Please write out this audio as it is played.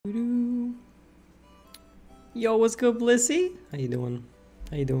Yo, what's good, Blissy? How you doing?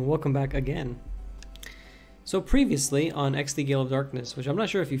 How you doing? Welcome back again. So previously on XD Gale of Darkness, which I'm not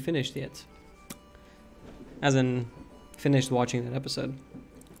sure if you finished yet. As in, finished watching that episode.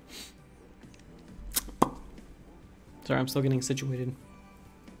 Sorry, I'm still getting situated.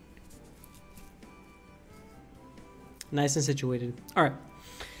 Nice and situated. Alright.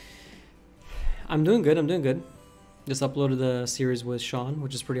 I'm doing good, I'm doing good. Just uploaded the series with Sean,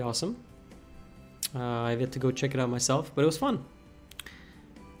 which is pretty awesome. I've yet to go check it out myself, but it was fun.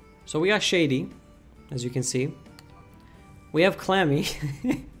 So we got Shady, as you can see. We have Clammy.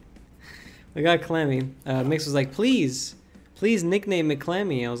 We got Clammy. Mix was like, please nickname it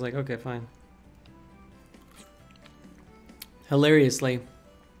Clammy. I was like, okay, fine. Hilariously,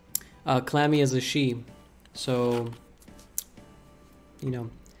 Clammy is a she, so, you know,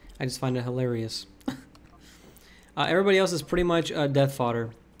 I just find it hilarious. Everybody else is pretty much death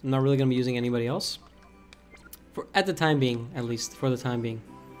fodder. I'm not really going to be using anybody else. At the time being, at least. For the time being.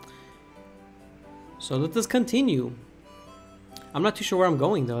 So let us continue. I'm not too sure where I'm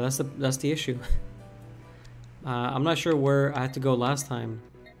going, though. That's the issue. I'm not sure where I had to go last time.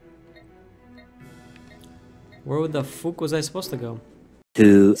 Where the fuck was I supposed to go?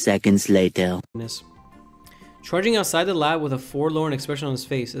 2 seconds later. Charging outside the lab with a forlorn expression on his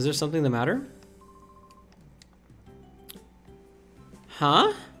face. Is there something the matter?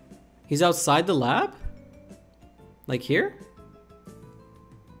 Huh? He's outside the lab? Like here?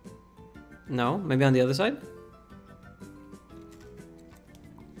 No, maybe on the other side?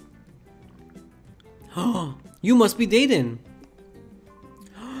 Oh, you must be Dayton.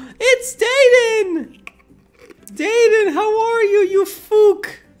 It's Dayton! Dayton, how are you, you fook?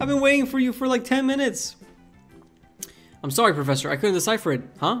 I've been waiting for you for like 10 minutes. I'm sorry, Professor. I couldn't decipher it.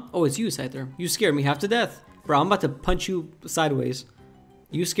 Huh? Oh, it's you, Scyther. You scared me half to death. Bro, I'm about to punch you sideways.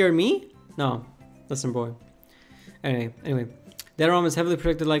 You scared me? No. Listen, boy. Anyway. That ROM is heavily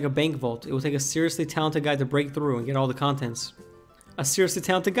protected like a bank vault. It will take a seriously talented guy to break through and get all the contents. A seriously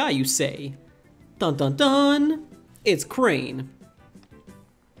talented guy, you say? Dun dun dun! It's Crane.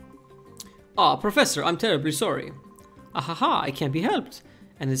 Ah, Professor, I'm terribly sorry. Ahaha, I can't be helped.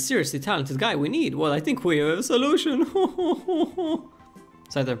 And the seriously talented guy we need. Well, I think we have a solution.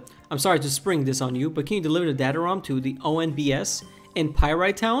 Scyther, I'm sorry to spring this on you, but can you deliver the data ROM to the ONBS in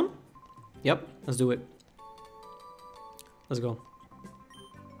Pyrite Town? Yep, let's do it. Let's go.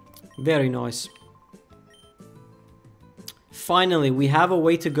 Very nice. Finally, we have a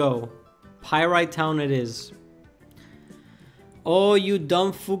way to go. Pyrite Town it is. Oh, you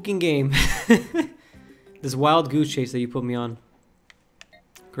dumb fucking game. This wild goose chase that you put me on.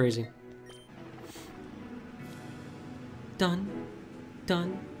 Crazy. Dun,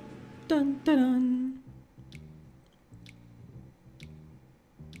 dun, dun, dun, dun.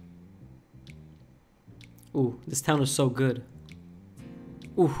 Ooh, this town is so good.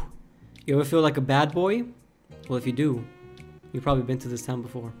 Ooh, you ever feel like a bad boy? Well, if you do, you've probably been to this town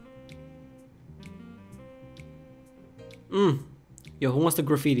before. Yo, who wants the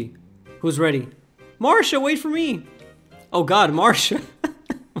graffiti? Who's ready? Marsha, wait for me! Oh god, Marsha!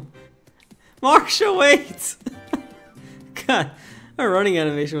 Marsha, wait! God, her running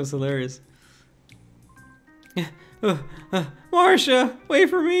animation was hilarious. Marsha, wait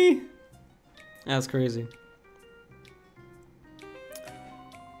for me! That's crazy.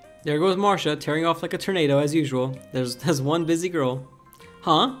 There goes Marsha, tearing off like a tornado as usual. There's one busy girl.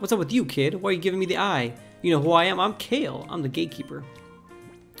 Huh? What's up with you, kid? Why are you giving me the eye? You know who I am? I'm Gale. I'm the gatekeeper.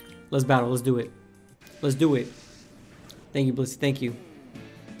 Let's battle. Let's do it. Let's do it. Thank you, Blissy. Thank you.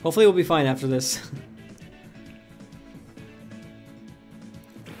 Hopefully we'll be fine after this.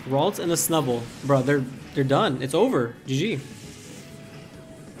 Ralts and a Snubble. Bro, they're done. It's over. GG.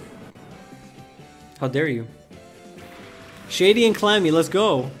 How dare you? Shady and Clammy, let's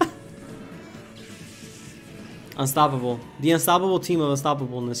go. Unstoppable. The unstoppable team of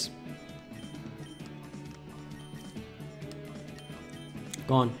unstoppableness.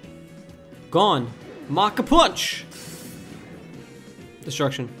 Gone. Gone. Maka punch.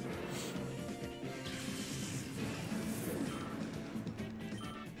 Destruction.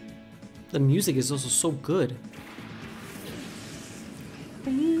 The music is also so good.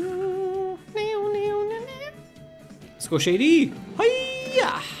 Let's go, Shady.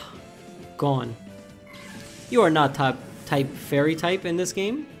 Hiya! Gone. You are not type fairy type in this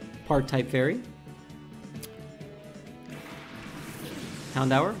game. Part type fairy.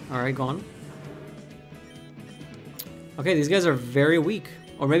 Houndour. Alright, gone. Okay, these guys are very weak.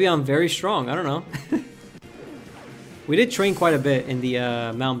 Or maybe I'm very strong. I don't know. We did train quite a bit in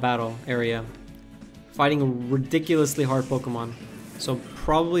the Mount Battle area. Fighting ridiculously hard Pokemon. So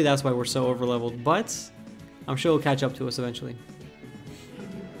probably that's why we're so overleveled. But I'm sure it'll catch up to us eventually.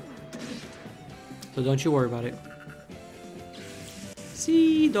 So don't you worry about it.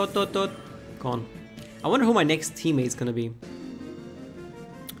 See, dot dot dot. Gone. I wonder who my next teammate's gonna be.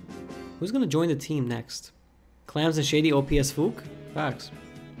 Who's gonna join the team next? Clams and Shady OPS Fook? Facts.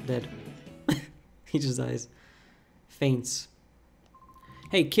 Dead. He just dies. Faints.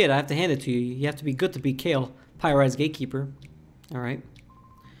 Hey kid, I have to hand it to you. You have to be good to beat Gale, Pyrite's gatekeeper. Alright.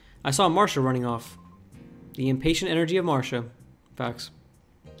 I saw Marsha running off. The impatient energy of Marsha. Facts.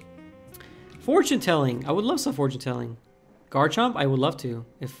 Fortune telling. I would love some fortune telling. Garchomp? I would love to.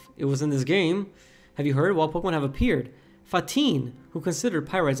 If it was in this game. Have you heard? Wild Pokemon have appeared. Fatine, who considered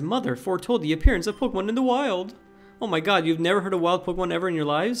Pyrite's mother, foretold the appearance of Pokemon in the wild. Oh my god, you've never heard of wild Pokemon ever in your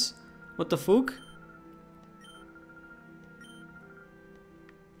lives? What the fook?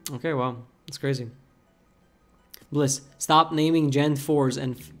 Okay, wow. That's crazy. Bliss, stop naming Gen 4s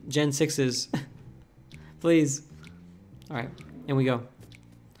and Gen 6s. Please. Alright, in we go.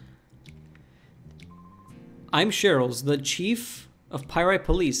 I'm Cheryl's, the chief of Pyrite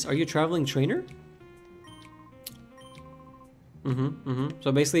Police. Are you a traveling trainer?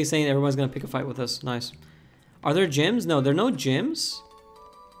 So basically he's saying everyone's gonna pick a fight with us. Nice. Are there gyms? No, there are no gyms.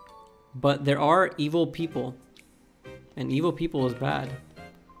 But there are evil people. And evil people is bad.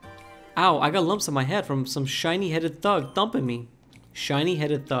 Ow, I got lumps on my head from some shiny-headed thug thumping me.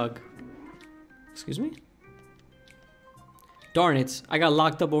 Shiny-headed thug. Excuse me? Darn it, I got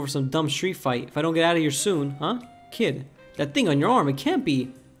locked up over some dumb street fight. If I don't get out of here soon, huh? Kid, that thing on your arm, it can't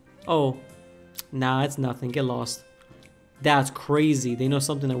be. Oh, nah, it's nothing. Get lost. That's crazy. They know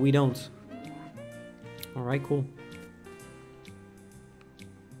something that we don't. Alright, cool.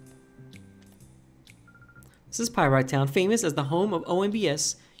 This is Pyrite Town, famous as the home of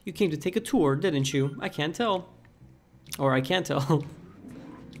OMBS. You came to take a tour, didn't you? I can't tell. Or I can't tell.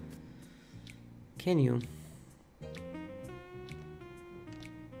 Can you?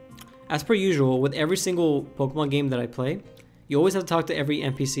 As per usual, with every single Pokemon game that I play, you always have to talk to every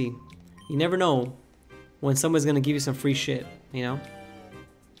NPC. You never know when someone's gonna give you some free shit, you know?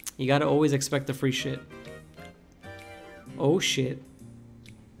 You gotta always expect the free shit. Oh shit.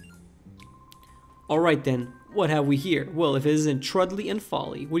 Alright then, what have we here? Well, if it isn't Trudley and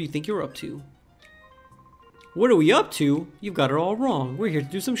Folly, what do you think you're up to? What are we up to? You've got it all wrong. We're here to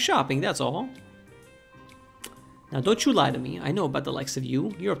do some shopping, that's all. Now don't you lie to me. I know about the likes of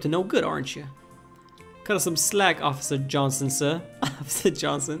you. You're up to no good, aren't you? Cut us some slack, Officer Johnson, sir. Officer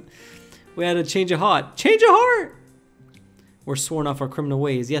Johnson. We had a change of heart. Change of heart! We're sworn off our criminal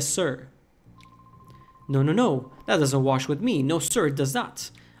ways. Yes, sir. No, no, no. That doesn't wash with me. No, sir, it does not.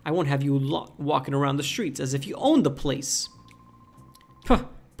 I won't have you walking around the streets as if you own the place. Puh,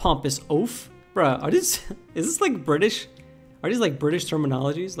 pompous oaf. Bruh, is this like British? Are these like British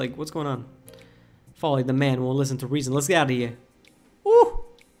terminologies? Like, what's going on? Folly, the man won't listen to reason. Let's get out of here. Woo!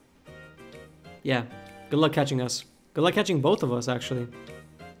 Yeah, good luck catching us. Good luck catching both of us, actually.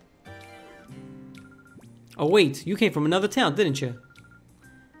 Oh wait, you came from another town, didn't you?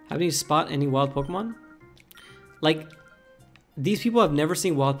 Have you spot any wild Pokemon? Like, these people have never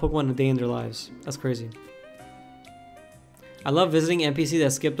seen wild Pokemon a day in their lives. That's crazy. I love visiting NPC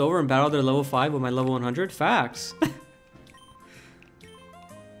that skipped over and battled their level 5 with my level 100. Facts.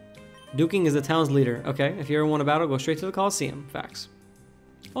 Duking is the town's leader. Okay, if you ever want a battle, go straight to the Coliseum. Facts.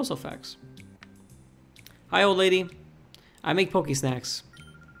 Also facts. Hi, old lady. I make Poke Snacks.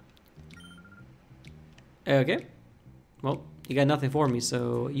 Okay. Well, you got nothing for me,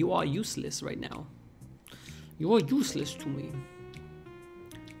 so you are useless right now. You are useless to me.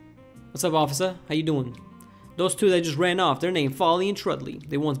 What's up, officer? How you doing? Those two that just ran off, their name Folly and Trudley.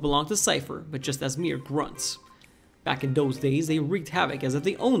 They once belonged to Cypher, but just as mere grunts. Back in those days, they wreaked havoc as if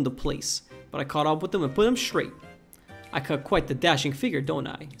they owned the place, but I caught up with them and put them straight. I cut quite the dashing figure, don't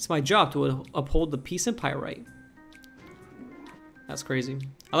I? It's my job to uphold the peace in Pyrite. That's crazy.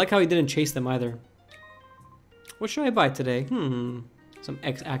 I like how he didn't chase them either. What should I buy today? Some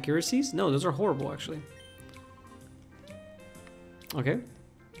X accuracies? No, those are horrible, actually. Okay.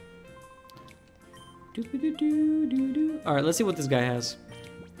 Alright, let's see what this guy has.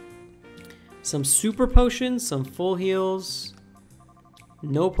 Some super potions, some full heals,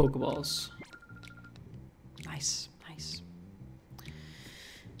 no Pokeballs. Nice, nice.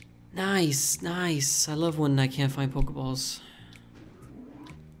 Nice, nice. I love when I can't find Pokeballs.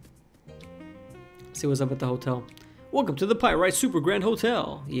 See what's up at the hotel. Welcome to the Pyrite Super Grand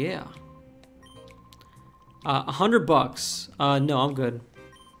Hotel. Yeah. $100. No, I'm good.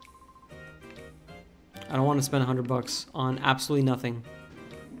 I don't want to spend $100 on absolutely nothing.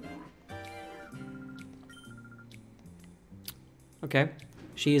 Okay.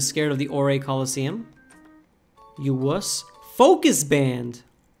 She is scared of the Ore Coliseum. You wuss. Focus Band.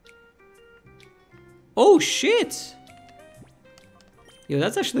 Oh, shit. Yo,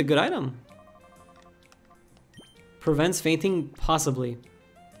 that's actually a good item. Prevents fainting, possibly.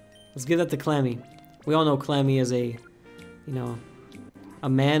 Let's give that to Clammy. We all know Clammy is a, you know, a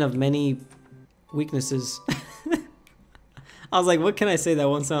man of many weaknesses. I was like, what can I say that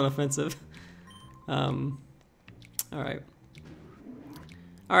won't sound offensive? Alright.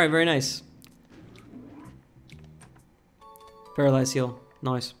 Alright, very nice. Paralyzed heal.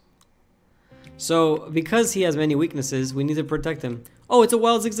 Nice. So, because he has many weaknesses, we need to protect him. Oh, it's a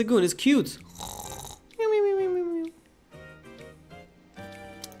wild Zigzagoon. It's cute.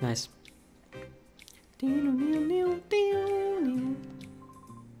 Nice.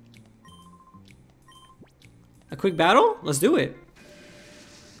 A quick battle? Let's do it.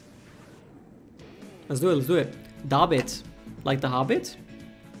 Let's do it, let's do it. Dobbit. Like the Hobbit?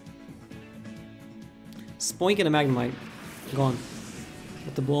 Spoink and a Magnemite. Gone.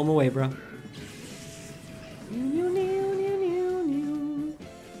 Have to blow him away, bro.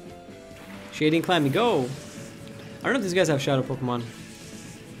 Shading Clammy, go! I don't know if these guys have Shadow Pokemon.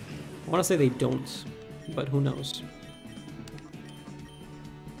 I want to say they don't, but who knows.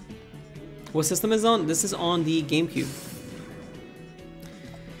 What system is on? This is on the GameCube.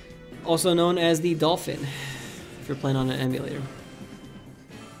 Also known as the Dolphin, if you're playing on an emulator.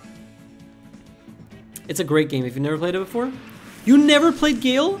 It's a great game if you've never played it before. You never played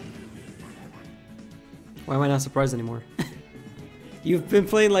Gale? Why am I not surprised anymore? You've been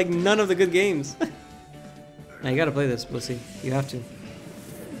playing like none of the good games. Now you gotta play this, Blissey. You have to.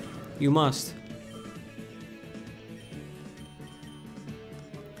 You must.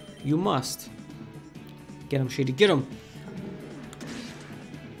 You must. Get him, Shady. Get him.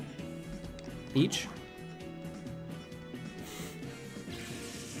 Each.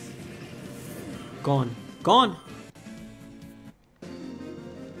 Gone. Gone.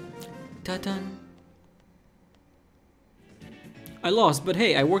 Ta-dun. I lost, but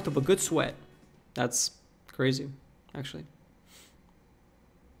hey, I worked up a good sweat. That's crazy, actually.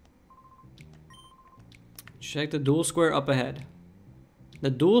 Check the dual square up ahead.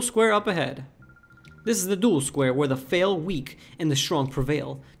 The dual square up ahead. This is the dual square where the fail weak and the strong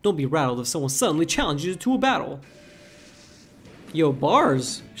prevail. Don't be rattled if someone suddenly challenges you to a battle. Yo,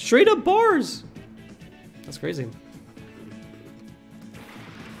 bars. Straight up bars. That's crazy.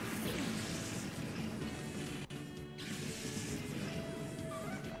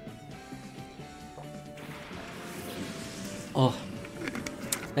 Oh,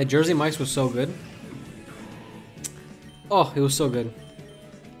 that Jersey Mike's was so good. Oh, it was so good.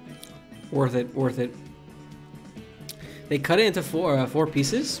 Worth it, worth it. They cut it into four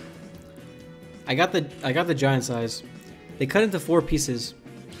pieces. I got the giant size. They cut it into 4 pieces.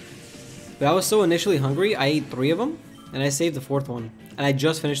 But I was so initially hungry, I ate 3 of them, and I saved the 4th one. And I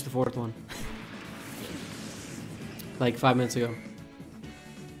just finished the 4th one. Like 5 minutes ago.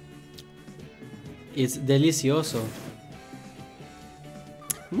 It's delicioso.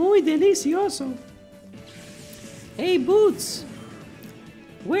 Muy delicioso. Hey, Boots.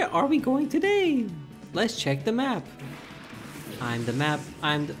 Where are we going today? Let's check the map. I'm the map.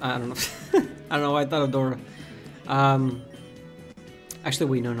 I don't know. I don't know why I thought of Dora. Actually,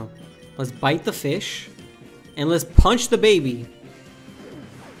 wait, no. Let's bite the fish. And let's punch the baby.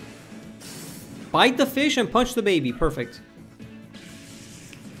 Bite the fish and punch the baby. Perfect.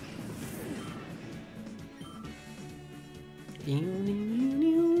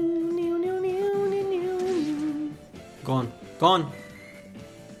 Gone. Gone.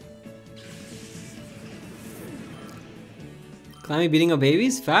 Clammy beating up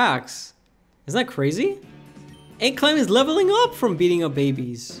babies? Facts. Isn't that crazy? And Clammy's leveling up from beating up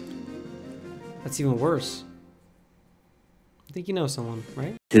babies. That's even worse. I think you know someone,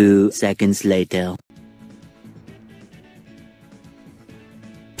 right? 2 seconds later.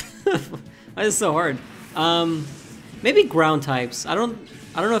 That is so hard. Maybe ground types. I don't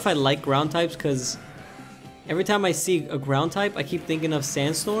know if I like ground types because every time I see a ground type, I keep thinking of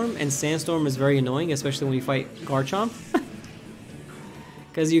Sandstorm, and Sandstorm is very annoying, especially when you fight Garchomp.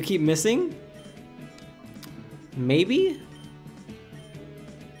 Because you keep missing. Maybe?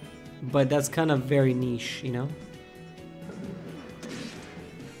 But that's kind of very niche, you know?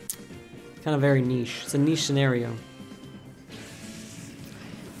 Kind of very niche. It's a niche scenario.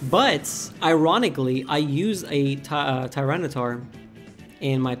 But, ironically, I use a Tyranitar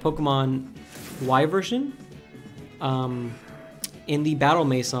in my Pokemon Y version. In the Battle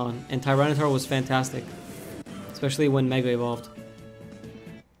Mason, and Tyranitar was fantastic. Especially when Mega Evolved.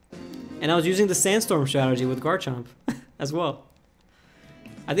 And I was using the Sandstorm strategy with Garchomp as well.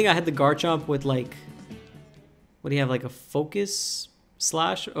 I think I had the Garchomp with like What do you have, like a focus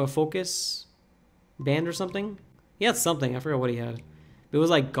slash or focus band or something? He had something. I forgot what he had. It was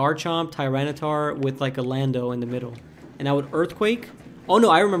like Garchomp, Tyranitar with like a Lando in the middle. And I would Earthquake. Oh no,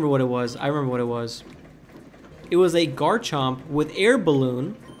 I remember what it was. I remember what it was. It was a Garchomp with Air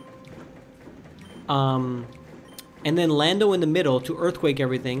Balloon. And then Lando in the middle to Earthquake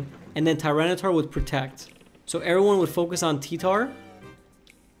everything. And then Tyranitar would Protect. So everyone would focus on T-Tar.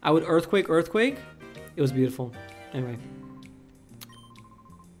 I would Earthquake. It was beautiful. Anyway.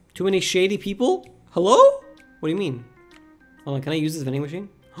 Too many shady people? Hello? What do you mean? Hold on, can I use this vending machine?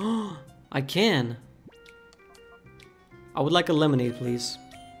 I can. I would like a lemonade, please.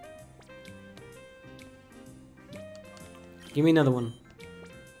 Give me another one.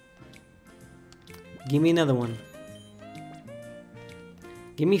 Give me another one.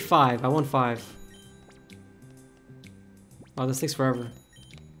 Give me 5. I want 5. Oh, this takes forever.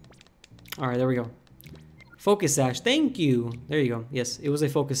 Alright, there we go. Focus Sash. Thank you. There you go. Yes, it was a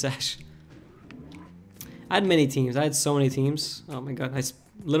Focus Sash. I had many teams. I had so many teams. Oh my god. I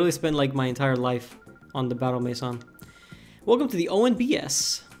literally spent like my entire life on the Battle Mason. Welcome to the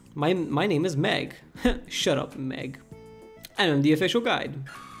ONBS. My name is Meg. Shut up, Meg. And I'm the official guide.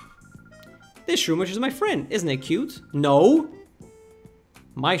 This Shroomish is my friend. Isn't it cute? No.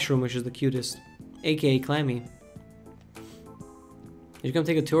 My Shroomish is the cutest. AKA Clammy. Did you come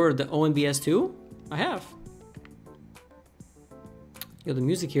take a tour of the ONBS too? I have. Yo, the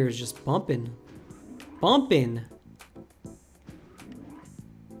music here is just bumping. Bumping.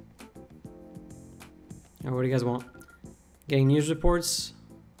 Alright, what do you guys want? Getting news reports.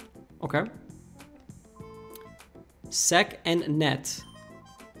 Okay. Sec and Net.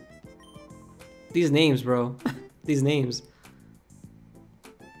 These names, bro. These names.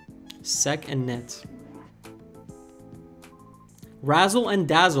 Sec and Net. Razzle and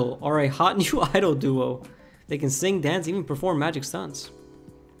Dazzle are a hot new idol duo. They can sing, dance, even perform magic stunts.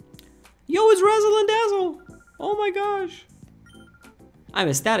 Yo, it's Razzle and Dazzle! Oh my gosh. I'm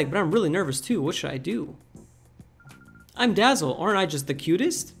ecstatic, but I'm really nervous too. What should I do? I'm Dazzle. Aren't I just the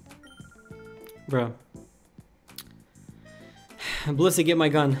cutest? Bruh. Blissey, get my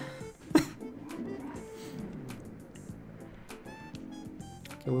gun. Okay,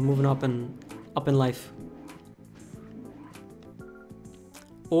 we're moving up in life.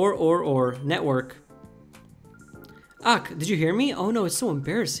 Or network. Ak, did you hear me? Oh no, it's so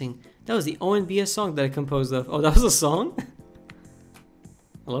embarrassing. That was the ONBS song that I composed of. Oh, that was a song?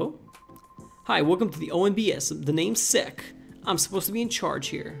 Hello? Hi, welcome to the ONBS. The name's Sec. I'm supposed to be in charge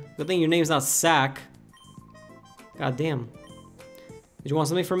here. Good thing your name's not Sack. God damn. Did you want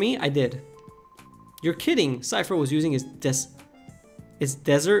something from me? I did. You're kidding. Cypher was using his desert?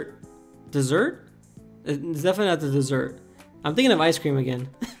 Dessert? It's definitely not the dessert. I'm thinking of ice cream again.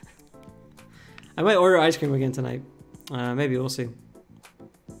 I might order ice cream again tonight. Maybe, we'll see.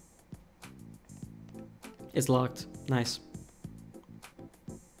 It's locked. Nice.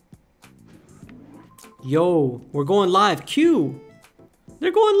 Yo, we're going live. Q!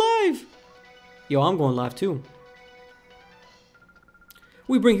 They're going live! Yo, I'm going live too.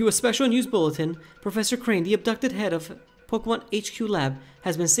 We bring you a special news bulletin. Professor Crane, the abducted head of Pokemon HQ Lab,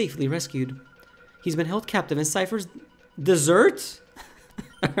 has been safely rescued. He's been held captive in Cypher's dessert?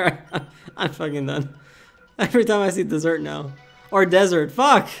 I'm fucking done. Every time I see dessert now. Or desert.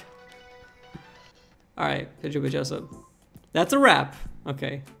 Fuck! Alright, hit your bitch ass up. That's a wrap.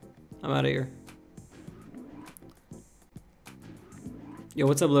 Okay. I'm out of here. Yo,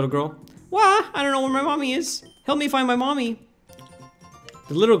 what's up, little girl? Wah! I don't know where my mommy is. Help me find my mommy.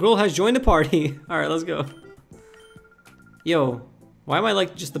 The little girl has joined the party. Alright, let's go. Yo, why am I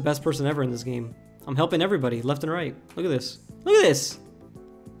like just the best person ever in this game? I'm helping everybody, left and right. Look at this. Look at this!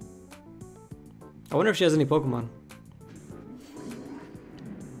 I wonder if she has any Pokemon.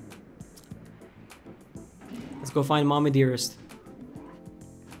 Let's go find Mommy Dearest.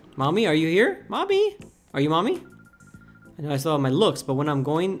 Mommy, are you here? Mommy? Are you Mommy? I know I still have my looks, but when I'm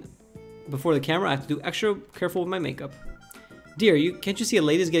going before the camera, I have to do extra careful with my makeup. Dear, can't you see a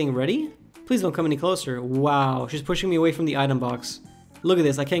lady's getting ready? Please don't come any closer. Wow, she's pushing me away from the item box. Look at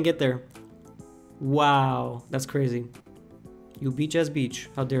this, I can't get there. Wow, that's crazy. You beach ass beach,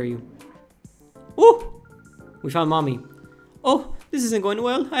 how dare you. Ooh! We found Mommy. Oh, this isn't going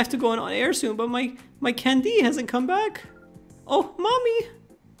well. I have to go on air soon, but my Candy hasn't come back. Oh, Mommy!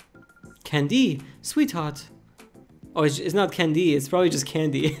 Candy, sweetheart. Oh, it's not Candy, it's probably just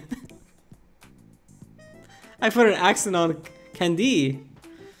Candy. I put an accent on Candy.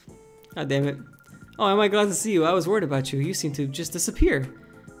 God damn it. Oh, am I glad to see you? I was worried about you. You seem to just disappear.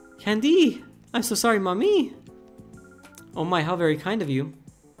 Candy! I'm so sorry, Mommy. Oh my, how very kind of you.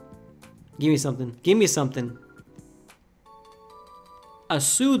 Give me something. Give me something. A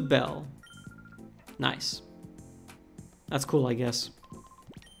Soothe Bell. Nice. That's cool, I guess.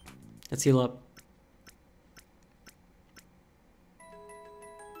 Let's heal up.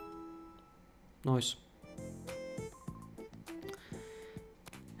 Nice.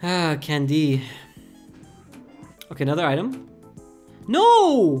 Ah, Candy. Okay, another item.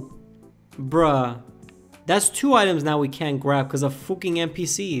 No! Bruh. That's 2 items now we can't grab because of fucking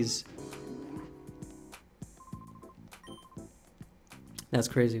NPCs. That's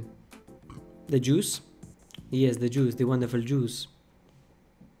crazy. The juice? Yes, the juice. The wonderful juice.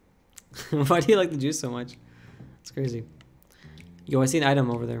 Why do you like the juice so much? It's crazy. Yo, I see an item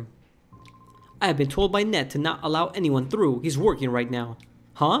over there. I have been told by Ned to not allow anyone through. He's working right now.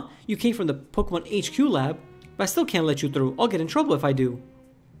 Huh? You came from the Pokemon HQ lab, but I still can't let you through. I'll get in trouble if I do.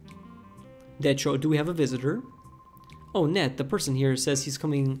 Detro, do we have a visitor? Oh, Ned, the person here says he's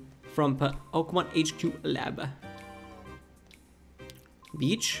coming from Pokemon HQ lab.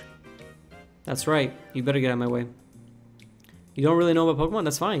 Beach? That's right. You better get out of my way. You don't really know about Pokemon?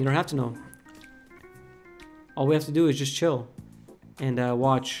 That's fine. You don't have to know. All we have to do is just chill. And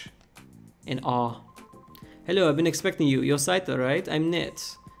watch. In awe. Hello, I've been expecting you. You're Scyther, right? I'm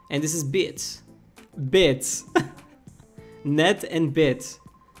Net. And this is Bit. Bit. Net and Bit.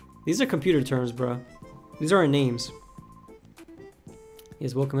 These are computer terms, bro. These are our names.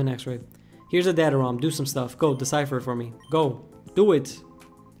 Yes, welcome in, X-Ray. Here's a data ROM. Do some stuff. Go, decipher it for me. Go. Do it.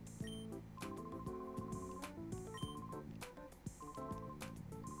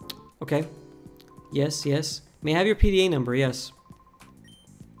 Okay. Yes, yes. May I have your PDA number? Yes.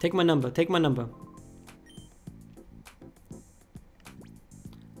 Take my number. Take my number.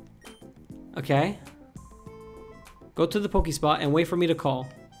 Okay. Go to the Pokespot and wait for me to call.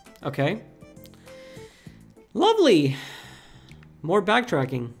 Okay. Lovely. More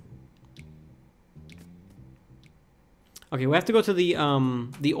backtracking. Okay, we have to go to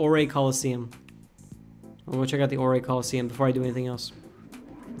the Ore Coliseum. I'm gonna check out the Ore Coliseum before I do anything else.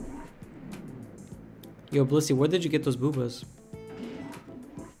 Yo, Blissey, where did you get those boobas?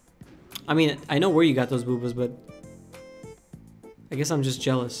 I mean, I know where you got those boobas, but I guess I'm just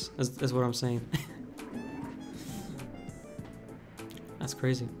jealous. That's what I'm saying. That's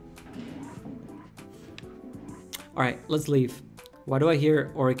crazy. Alright, let's leave. Why do I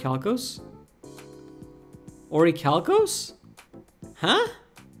hear Orichalcos? Orichalcos? Huh?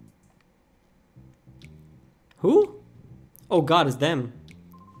 Who? Oh god, it's them.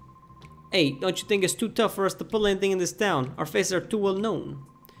 Hey, don't you think it's too tough for us to pull anything in this town? Our faces are too well known.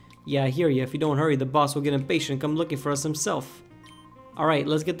 Yeah, I hear you. If you don't hurry, the boss will get impatient and come looking for us himself. Alright,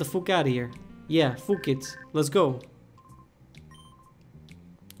 let's get the fuck out of here. Yeah, fuck it. Let's go.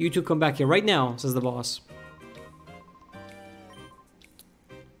 You two come back here right now, says the boss.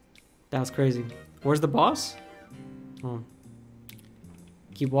 That's crazy. Where's the boss? Oh.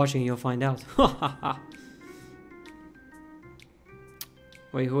 Keep watching, you'll find out.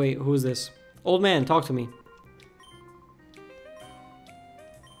 Wait, who's this? Old man, talk to me.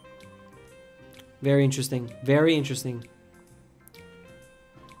 Very interesting. Very interesting.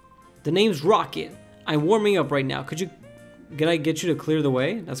 The name's Rocket. I'm warming up right now. Can I get you to clear the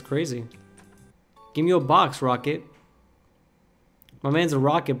way? That's crazy. Give me a box, Rocket. My man's a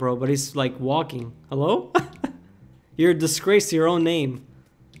rocket, bro, but he's like walking. Hello? You're a disgrace to your own name.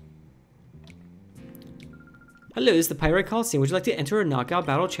 Hello, this is the Pirate Coliseum. Would you like to enter a knockout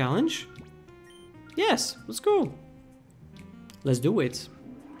battle challenge? Yes, let's go. Let's do it.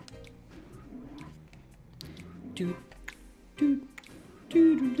 Do, do,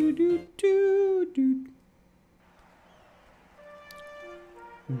 do, do, do, do, do.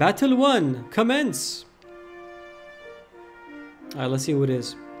 Battle 1, commence. Alright, let's see who it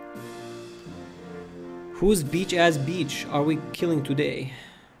is. Whose beach-ass beach are we killing today?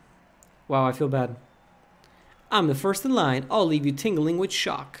 Wow, I feel bad. I'm the first in line. I'll leave you tingling with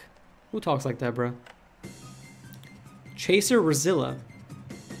shock. Who talks like that, bro? Chaser Resilla.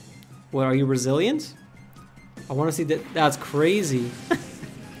 What, are you resilient? I want to see that. That's crazy.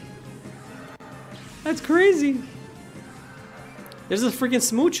 That's crazy. There's a freaking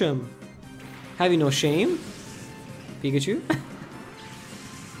Smoochum. Have you no shame? Pikachu?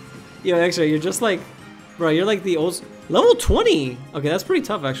 Yo, actually, you're just like... Bro, you're like the old... Level 20! Okay, that's pretty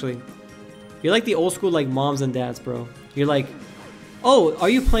tough, actually. You're like the old school, like, moms and dads, bro. You're like... Oh, are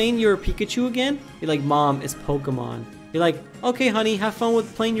you playing your Pikachu again? You're like, Mom, it's Pokemon. You're like, okay, honey, have fun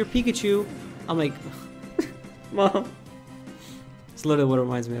with playing your Pikachu. I'm like... Mom. It's literally what it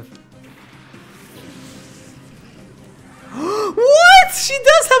reminds me of. What? She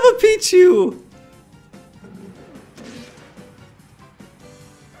does have a Pichu!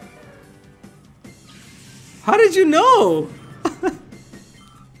 How did you know?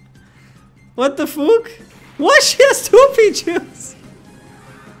 What the fuck? What? She has 2 Pichus!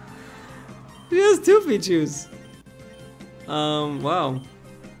 She has 2 Pichus. Wow.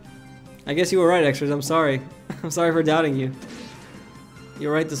 I guess you were right, Extras. I'm sorry. I'm sorry for doubting you. You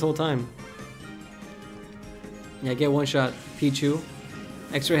were right this whole time. Yeah, get 1 shot. Pichu.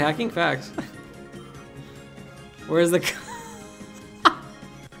 X-ray hacking? Facts. Where's the He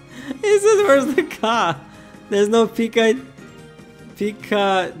says, where's the Ka? There's no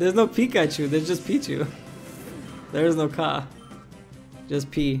There's no Pikachu, there's just Pichu. There's no Ka.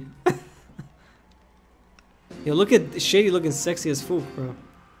 Just P. Yo, look at Shady looking sexy as fuck, bro.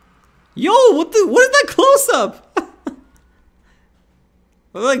 Yo, what is that close up?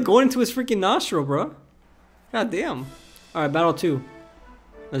 We're like going into his freaking nostril, bro. God damn. Alright, battle 2.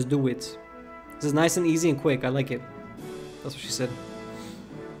 Let's do it. This is nice and easy and quick. I like it. That's what she said.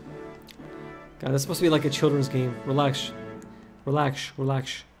 God, that's supposed to be like a children's game. Relax. Relax.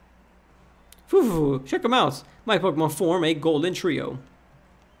 Relax. Foo. Check them out. My Pokemon form a golden trio.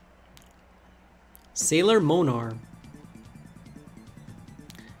 Sailor Monar.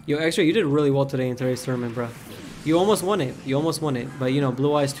 Yo, X-Ray, you did really well today in today's tournament, bro. You almost won it. You almost won it. But, you know,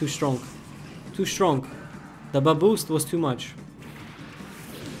 Blue Eye's too strong. Too strong. The boost was too much.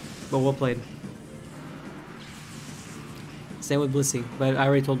 But well played. Same with Blissey. But I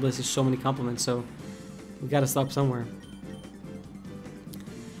already told Blissey so many compliments, so we gotta stop somewhere.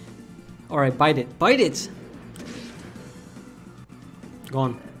 Alright, bite it. Bite it!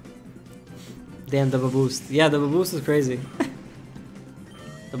 Gone. Damn, the boost. Yeah, the boost is crazy.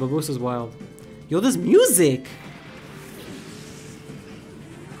 The boost is wild. Yo, this music!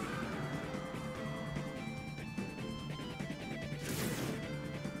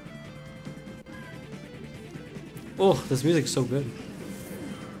 Oh, this music is so good.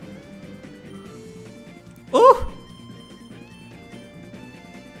 Oh!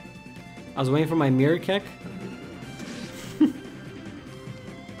 I was waiting for my mirror kick.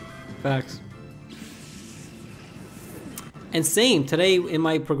 Facts. And same, today in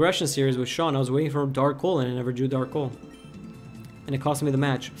my progression series with Sean, I was waiting for Dark Hole and I never drew Dark Hole. And it cost me the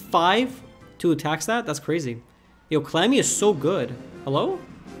match. 5 to attack stat? That's crazy. Yo, Clammy is so good. Hello?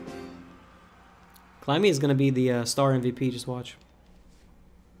 Clammy is gonna be the star MVP, just watch.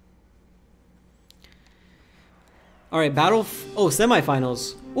 Alright,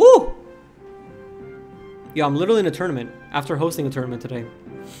 semifinals. Ooh! Yo, I'm literally in a tournament after hosting a tournament today.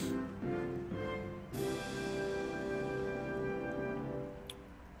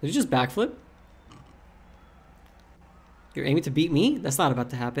 Did you just backflip? You're aiming to beat me? That's not about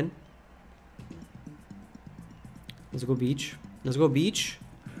to happen. Let's go beach. Let's go beach.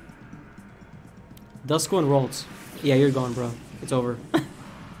 Dusko and Rolls. Yeah, you're gone, bro. It's over.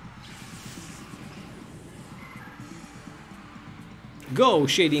 Go,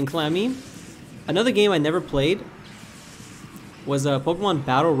 Shady and Clammy. Another game I never played was Pokemon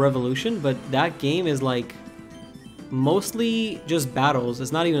Battle Revolution, but that game is like mostly just battles.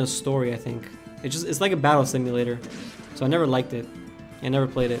 It's not even a story, I think. It's like a battle simulator. So I never liked it. I never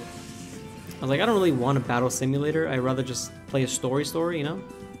played it. I was like, I don't really want a battle simulator. I'd rather just play a story, you know?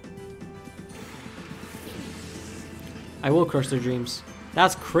 I will crush their dreams.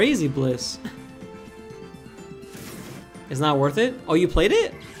 That's crazy, Bliss. It's not worth it? Oh, you played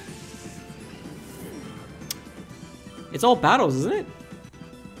it? It's all battles, isn't it?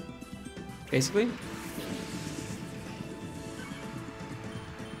 Basically.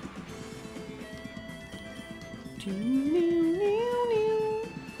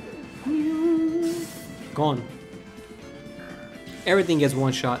 Gone. Everything gets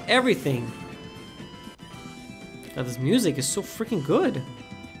 1 shot. Everything. God, this music is so freaking good.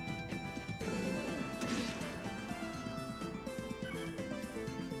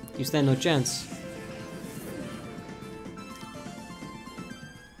 You stand no chance.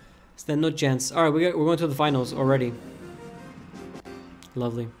 Stand no chance. Alright, we're going to the finals already.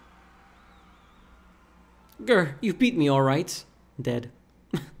 Lovely. Grr, you beat me alright. Dead.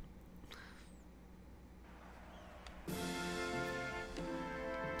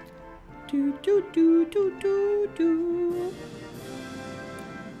 Do do do do do do.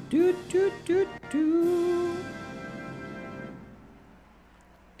 Do do do do.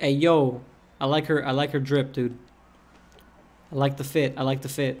 Hey yo, I like her drip, dude. I like the fit.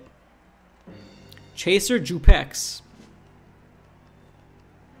 Chaser Jupex.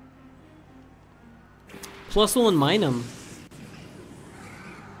 +1 Minum.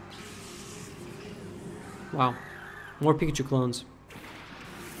 Wow. More Pikachu clones.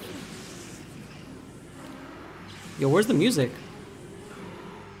 Yo, where's the music?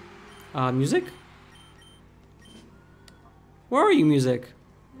 Music? Where are you, music?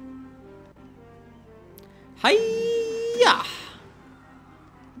 Hiya!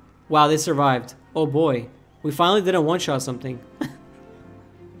 Wow, they survived. Oh boy. We finally did a one-shot something.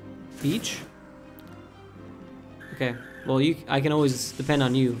 Beach? Okay. Well, I can always depend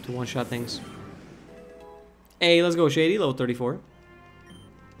on you to one-shot things. Hey, let's go, Shady. Level 34.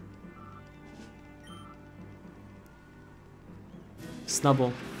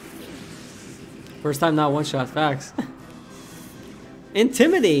 Snubble. First time not one-shot. Facts.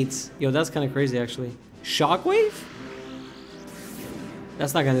 Intimidates. Yo, that's kind of crazy, actually. Shockwave?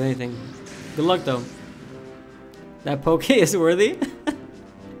 That's not gonna do anything. Good luck, though. That Poke is worthy.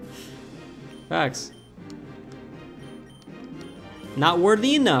 Facts. Not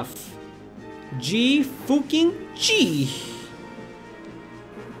worthy enough. G fucking G.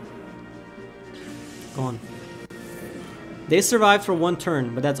 Go on. They survived for one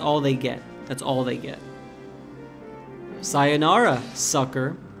turn, but that's all they get. That's all they get. Sayonara,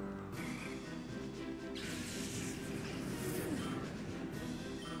 sucker.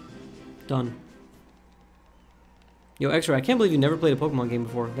 Done. Yo, X-Ray, I can't believe you never played a Pokemon game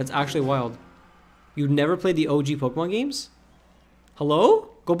before. That's actually wild. You never played the OG Pokemon games? Hello?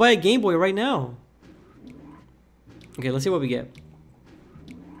 Go buy a Game Boy right now. Okay, let's see what we get.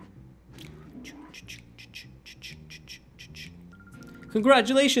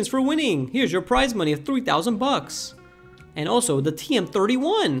 Congratulations for winning! Here's your prize money of 3,000 bucks. And also the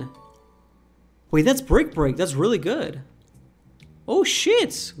TM31. Wait, that's Brick Break. That's really good. Oh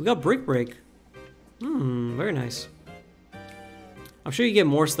shit! We got Brick Break. Very nice. I'm sure you get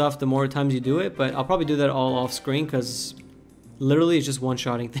more stuff the more times you do it, but I'll probably do that all off screen because literally it's just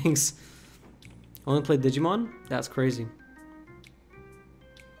one-shotting things. Only played Digimon? That's crazy.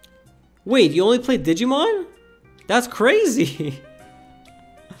 Wait, you only played Digimon? That's crazy.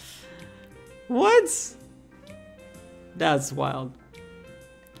 What? That's wild.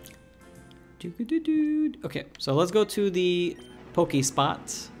 Okay, so let's go to the Poke spot.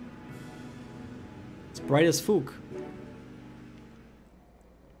 It's bright as Fook.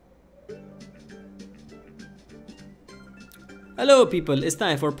 Hello people, it's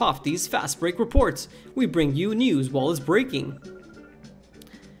time for Pofty's Fast Break Reports. We bring you news while it's breaking.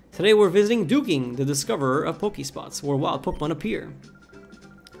 Today we're visiting Duking, the discoverer of Pokespots, where wild Pokemon appear.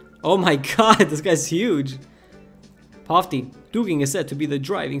 Oh my god, this guy's huge. Pofty, Duking is said to be the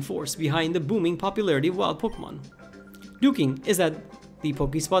driving force behind the booming popularity of wild Pokemon. Duking, is that the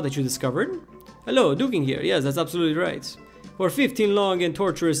Pokespot that you discovered? Hello, Duking here. Yes, that's absolutely right. For 15 long and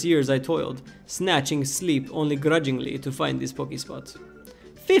torturous years I toiled, snatching sleep only grudgingly to find this Pokespot.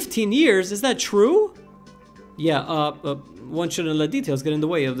 15 years? Is that true? Yeah, one shouldn't let details get in the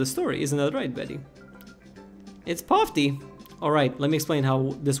way of the story, isn't that right, Betty? It's Pofty. Alright, let me explain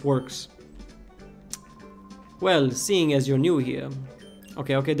how this works. Well, seeing as you're new here...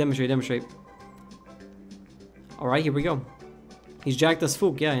 Okay, demonstrate. Alright, here we go. He's jacked as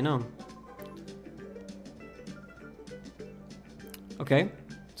Fook, yeah, I know. Okay,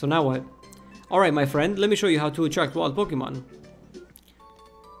 so now what? Alright, my friend, let me show you how to attract wild Pokemon.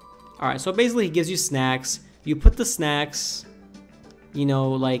 Alright, so basically he gives you snacks. You put the snacks, you know,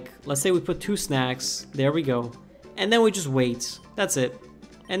 like, let's say we put 2 snacks. There we go. And then we just wait. That's it.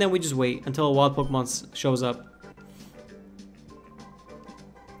 And then we just wait until a wild Pokemon shows up.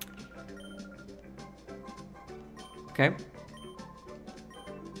 Okay.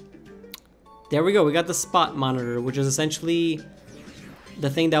 There we go. We got the spot monitor, which is essentially the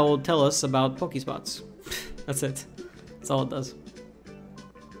thing that will tell us about Pokespots. That's it. That's all it does.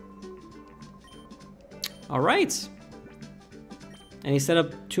 Alright. And he set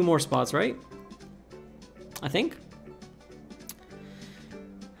up 2 more spots, right? I think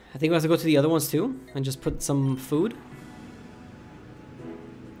we have to go to the other ones too and just put some food.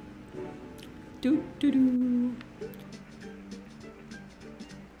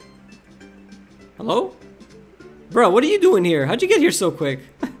 Hello? Bro, what are you doing here? How'd you get here so quick?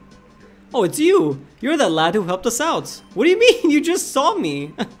 Oh, it's you. You're that lad who helped us out. What do you mean? You just saw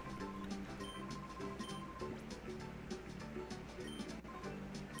me.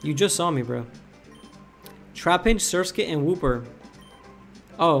 You just saw me, bro. Trapinch, Surskit, and Wooper.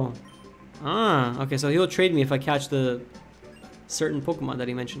 Oh. Ah, okay, so he'll trade me if I catch the certain Pokemon that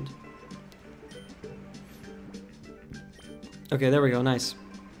he mentioned. Okay, there we go, nice.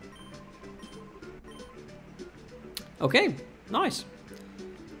 Okay, nice.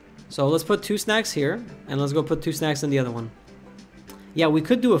 So let's put 2 snacks here, and let's go put 2 snacks in the other one. Yeah, we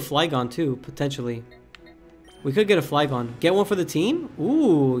could do a Flygon too, potentially. We could get a Flygon. Get one for the team?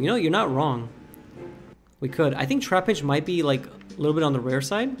 Ooh, you know, you're not wrong. We could. I think Trapinch might be like a little bit on the rare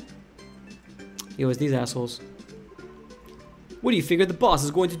side. Yo, it's these assholes. What do you figure the boss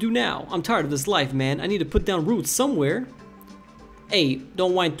is going to do now? I'm tired of this life, man. I need to put down roots somewhere. Hey,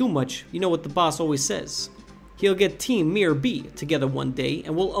 don't whine too much. You know what the boss always says. He'll get Team Mirror B together one day,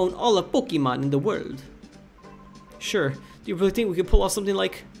 and we'll own all of Pokemon in the world. Sure. Do you really think we could pull off something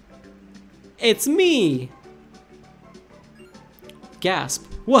like... It's me! Gasp.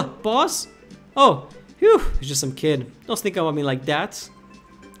 What, boss? Oh, phew, it's just some kid. Don't sneak up on me like that.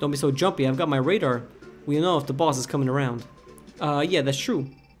 Don't be so jumpy, I've got my radar. We know if the boss is coming around. Yeah, that's true.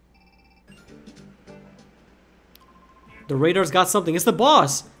 The radar's got something. It's the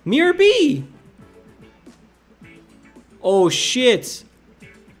boss! Mirror B! Oh, shit.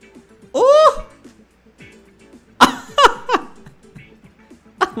 Oh!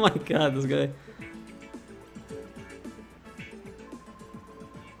 Oh my god, this guy.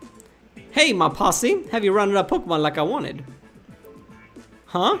 Hey, my posse. Have you rounded up Pokemon like I wanted?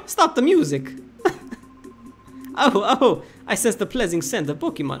 Huh? Stop the music. Oh, I sense the pleasing scent of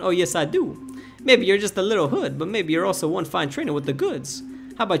Pokemon. Oh, yes, I do. Maybe you're just a little hood, but maybe you're also one fine trainer with the goods.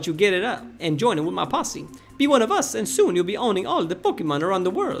 How about you get it up and join in with my posse? Be one of us, and soon you'll be owning all the Pokemon around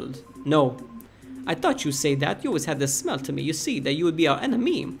the world. No. I thought you'd say that. You always had this smell to me. You see, that you would be our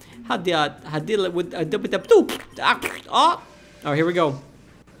enemy. Alright, here we go.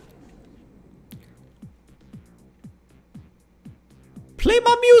 Play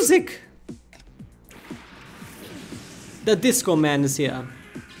my music! The Disco Man is here.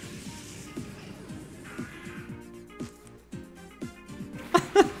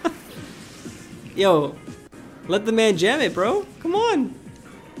 Yo, let the man jam it, bro. Come on.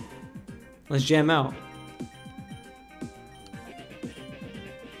 Let's jam out.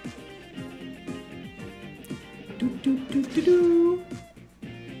 Do, do, do, do, do.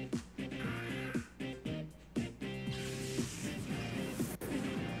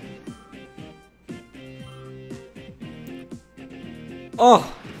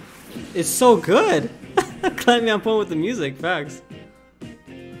 Oh, it's so good. Glad me on point with the music, facts.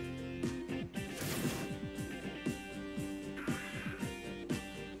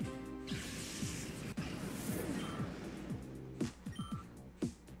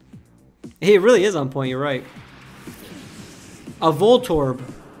 He really is on point, you're right. A Voltorb.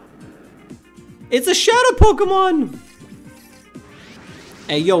 It's a Shadow Pokemon!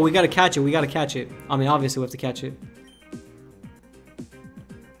 Hey, yo, we gotta catch it, we gotta catch it. I mean, obviously we have to catch it.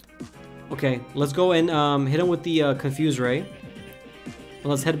 Okay, let's go and hit him with the Confuse Ray. And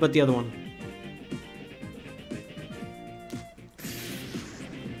let's headbutt the other one.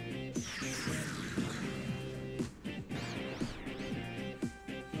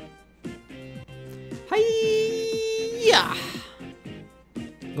 Hi-ya!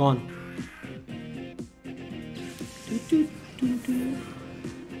 Gone.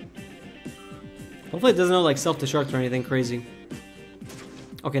 Hopefully it doesn't know like self-destruct or anything crazy.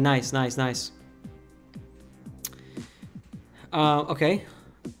 Okay, nice, nice, nice. Okay.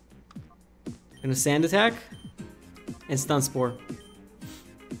 Gonna Sand Attack and Stun Spore.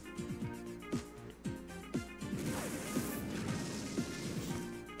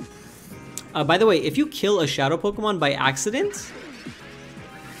 By the way, if you kill a Shadow Pokemon by accident,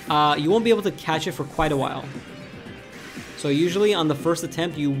 you won't be able to catch it for quite a while. So usually on the first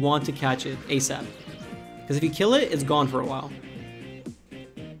attempt, you want to catch it ASAP. Because if you kill it, it's gone for a while.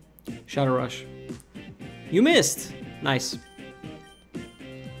 Shadow Rush. You missed! Nice.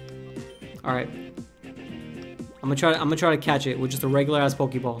 Alright. I'm gonna try to catch it with just a regular ass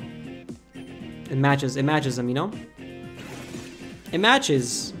Pokeball. It matches them, you know? It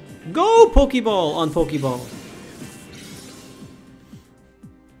matches! Go Pokeball on Pokeball!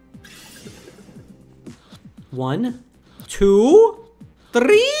 One, two,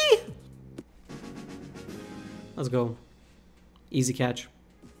 three! Let's go. Easy catch.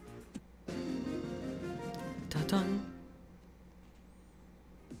 Ta-dun.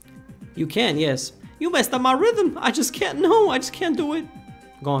 You can, yes. You messed up my rhythm. I just can't, no, I just can't do it.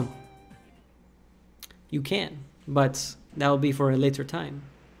 Gone. You can, but that'll be for a later time.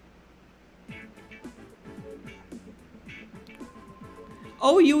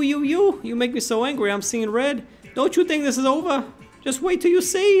 Oh, you make me so angry, I'm seeing red. Don't you think this is over? Just wait till you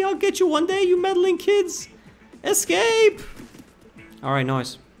see, I'll get you one day, you meddling kids. Escape! Alright,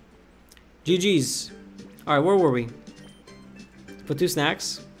 nice. GG's. Alright, where were we? Put 2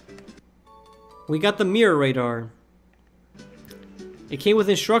 snacks. We got the mirror radar. It came with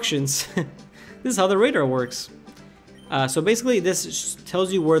instructions. This is how the radar works. So basically this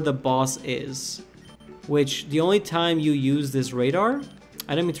tells you where the boss is. Which, the only time you use this radar,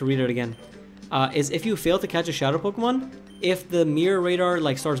 I didn't mean to read it again, is if you fail to catch a Shadow Pokemon. If the mirror radar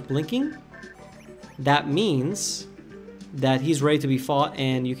like starts blinking, that means that he's ready to be fought,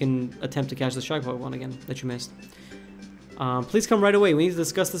 and you can attempt to catch the shy Pokemon again that you missed. Please come right away. We need to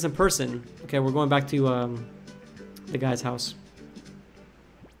discuss this in person. Okay, we're going back to the guy's house.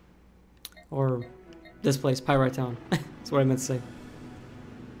 Or this place, Pyrite Town. That's what I meant to say.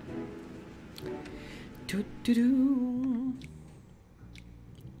 Doo-doo-doo.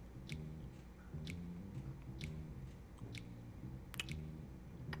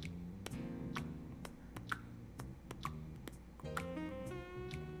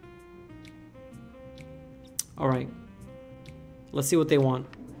 All right. Let's see what they want.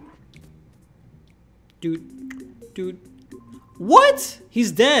 Dude. What?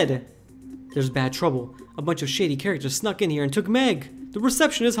 He's dead. There's bad trouble. A bunch of shady characters snuck in here and took Meg. The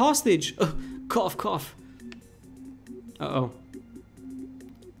reception is hostage. Cough, cough. Uh-oh.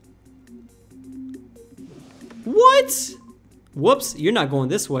 What? Whoops, you're not going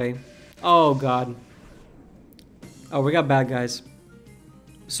this way. Oh, God. Oh, we got bad guys.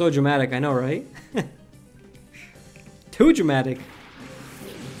 So dramatic, I know, right? Too dramatic.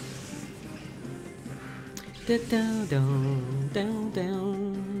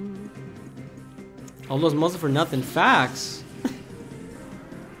 Down. All those muzzles for nothing. Facts.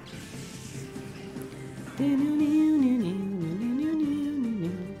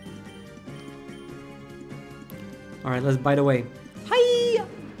 Alright, let's bite away. Hi!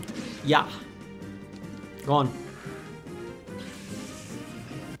 Yeah. Gone.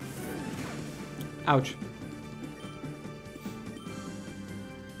 Ouch.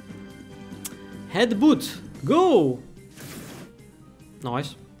 Head boot. Go!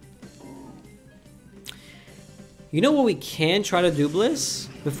 Nice. You know what we can try to do, Bliss?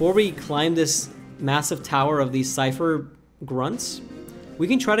 Before we climb this massive tower of these Cypher grunts, we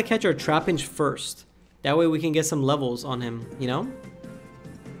can try to catch our Trapinch first. That way we can get some levels on him, you know?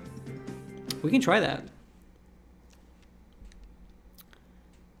 We can try that.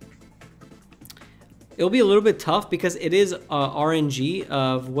 It'll be a little bit tough because it is RNG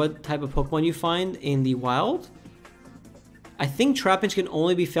of what type of Pokemon you find in the wild. I think Trapinch can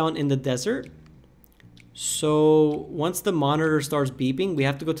only be found in the desert. So once the monitor starts beeping, we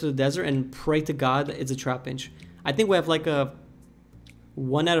have to go to the desert and pray to God that it's a Trapinch. I think we have like a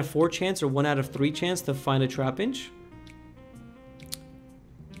 1 out of 4 chance or 1 out of 3 chance to find a Trapinch.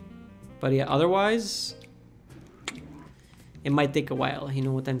 But yeah, otherwise, it might take a while. You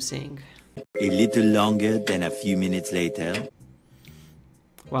know what I'm saying? A little longer than a few minutes later.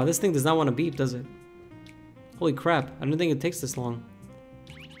 Wow, this thing does not want to beep, does it? Holy crap, I don't think it takes this long.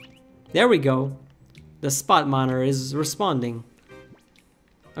 There we go. The spot monitor is responding.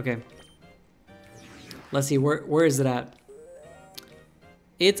 Okay. Let's see, where is it at?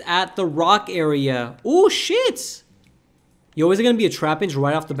 It's at the rock area. Oh shit! Yo, is it gonna be a Trapinch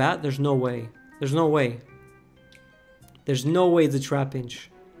right off the bat? There's no way. There's no way. There's no way it's a Trapinch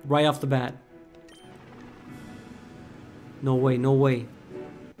right off the bat. No way, no way.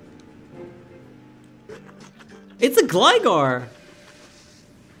 It's a Gligar!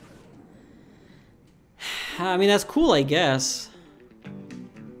 I mean, that's cool, I guess.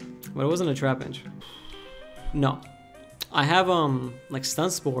 But it wasn't a Trapinch. No. I have, like,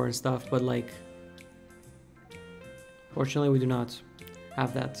 Stun Spore and stuff, but, like... Fortunately, we do not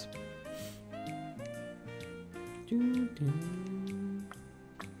have that.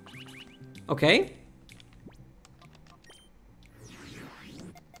 Okay.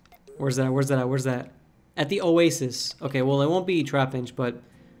 Where's that? Where's that at? Where's that? At the Oasis. Okay, well, it won't be Trapinch, but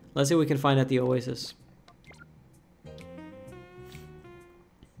let's see what we can find at the Oasis.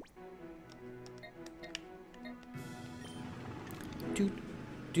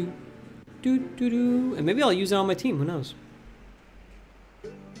 And maybe I'll use it on my team, who knows?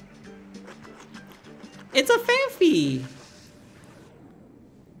 It's a Fanfy!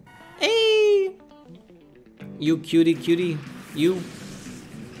 Hey! You cutie. You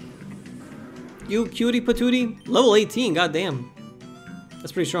cutie patootie. Level 18, goddamn.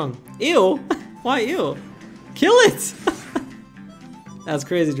 That's pretty strong. Ew! Why ew? Kill it! That's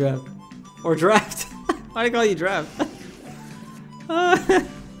crazy, Draft. Or Draft. Why do I call you Draft?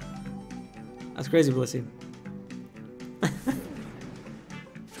 That's crazy, Blissey.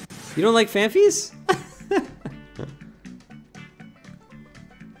 You don't like Fanfies?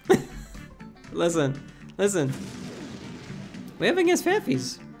 Listen. We have against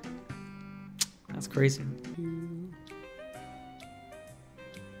Fanfies. That's crazy.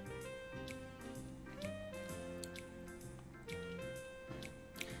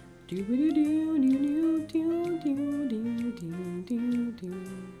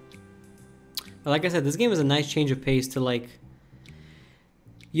 But like I said, this game is a nice change of pace to like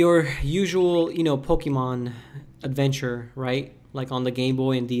your usual, you know, Pokemon adventure, right? Like on the Game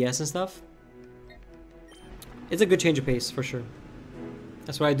Boy and DS and stuff. It's a good change of pace for sure.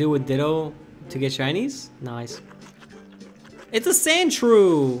 That's what I do with Ditto to get shinies. Nice. It's a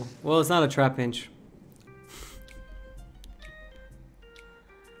Sandshrew. Well, it's not a Trapinch.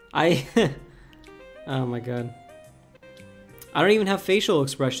 Oh my god. I don't even have facial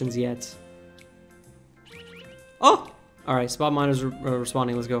expressions yet. Oh! Alright, Spot Miner's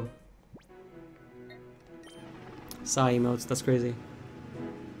responding. Let's go. Sigh emotes. That's crazy.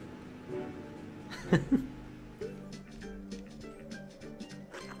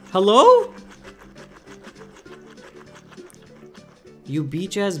 Hello? You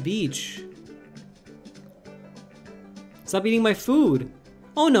beach ass beach. Stop eating my food.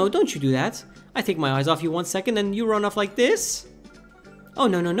 Oh no, don't you do that. I take my eyes off you 1 second and you run off like this? Oh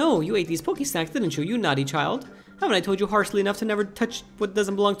no, no, no. You ate these Poké Snacks, didn't you, you naughty child? Haven't I told you harshly enough to never touch what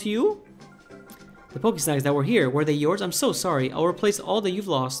doesn't belong to you? The Poké Snacks that were here, were they yours? I'm so sorry. I'll replace all that you've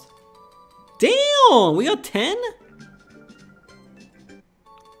lost. Damn! We got 10?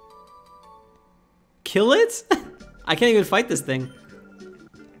 Kill it? I can't even fight this thing.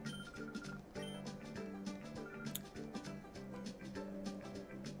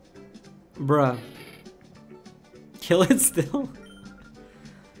 Bruh. Kill it still?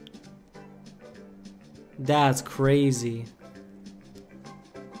 That's crazy.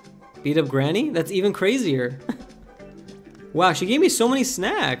 Beat up Granny? That's even crazier. Wow, she gave me so many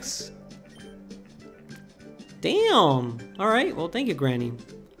snacks. Damn. Alright, well thank you, Granny.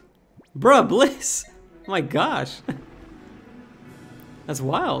 Bruh, Bliss. Oh my gosh. That's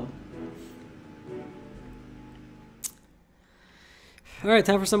wild. Alright,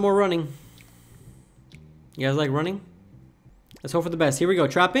 time for some more running. You guys like running? Let's hope for the best. Here we go.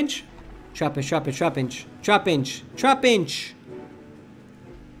 Trapinch. Trapinch, Trapinch, Trapinch. Trapinch, Trapinch.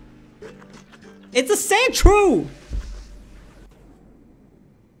 It's a Sandshrew!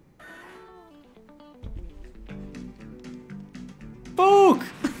 Spook!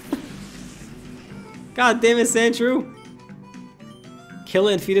 God damn it, Sandshrew. Kill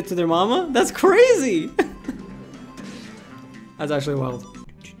it and feed it to their mama? That's crazy! That's actually wild.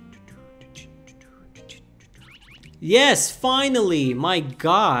 Yes, finally! My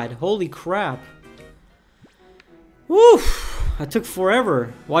god, holy crap. Woo! That took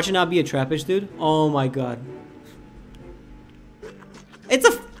forever. Watch it not be a Trapinch, dude. Oh my god. It's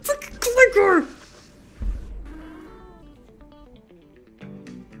a freaking clicker!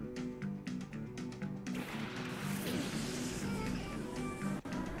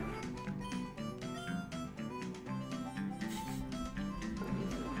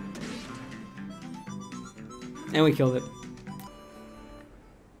 And we killed it.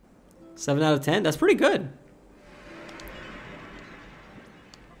 7 out of 10? That's pretty good.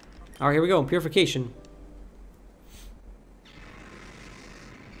 Alright, here we go. Purification.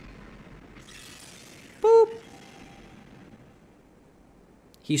 Boop.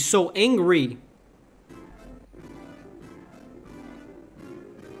 He's so angry.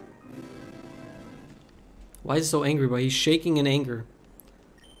 Why is he so angry, bro? He's shaking in anger.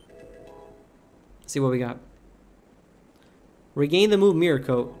 Let's see what we got. Regain the move Mirror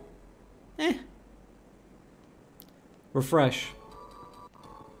Coat. Eh. Refresh.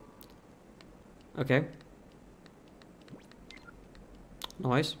 Okay.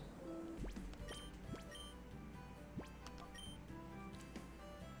 Nice.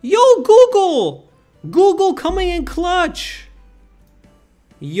 Yo, Google! Google coming in clutch!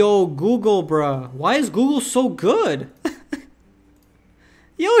 Yo, Google, bruh. Why is Google so good?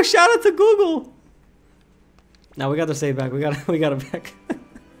 Yo, shout out to Google! Now we got the save back. We got it back.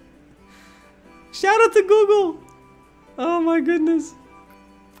 Shout out to Google! Oh my goodness.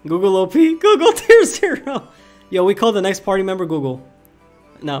 Google OP. Google tier 0. Yo, we call the next party member Google.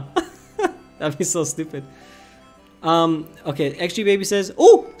 No. That'd be so stupid. Okay, XG Baby says,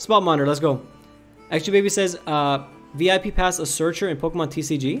 oh, Spot Monitor, let's go. XG Baby says, VIP Pass a searcher in Pokemon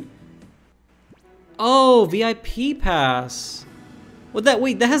TCG. Oh, VIP Pass. What that?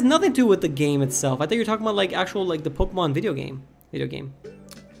 Wait, that has nothing to do with the game itself. I thought you were talking about like actual like the Pokemon video game.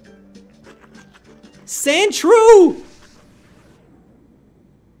 Sandshrew!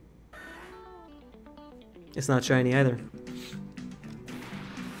 It's not shiny either.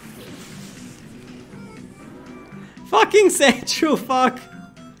 Fucking Sandshrew, fuck!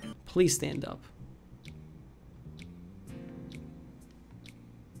 Please stand up.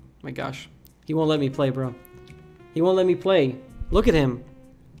 My gosh. He won't let me play, bro. He won't let me play. Look at him.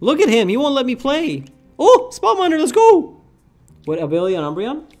 Look at him. He won't let me play. Oh, Spot Monitor, let's go. What, Abelian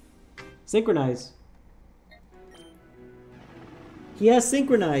Umbreon? Synchronize. He has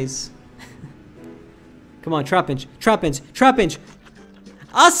Synchronize. Come on, Trapinch, Trapinch, Trapinch.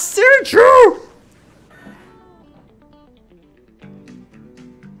 I see you!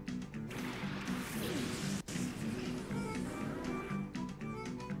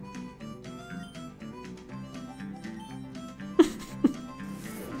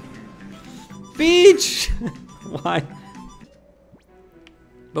 Beach! Why?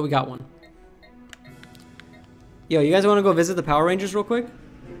 But we got one. Yo, you guys want to go visit the Power Rangers real quick?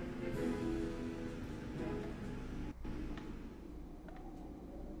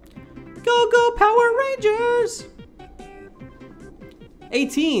 Go, go, Power Rangers!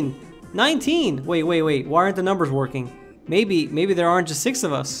 18, 19. Wait, wait, wait. Why aren't the numbers working? Maybe there aren't just 6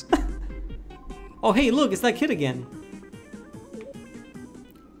 of us. Oh, hey, look, it's that kid again.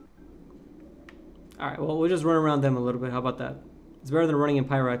 All right, well, we'll just run around them a little bit. How about that? It's better than running in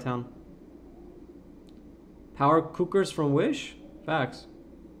Pirate Town. Power cookers from Wish? Facts.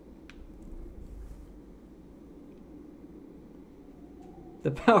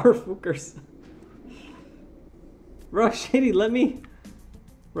 The power cookers. Bruh, Shady, let me...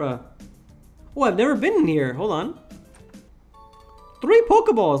 Bruh. Oh, I've never been in here. Hold on. 3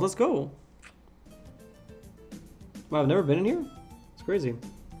 Pokeballs. Let's go. Wow, I've never been in here? It's crazy.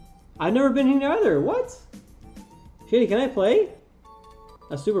 I've never been here either. What? Shady, can I play?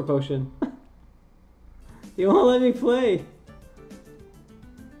 A super potion. You won't let me play.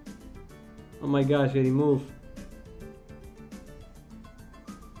 Oh my gosh, Shady, move.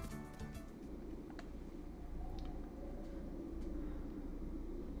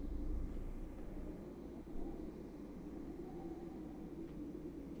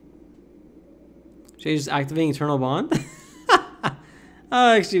 Shady's just activating Eternal Bond?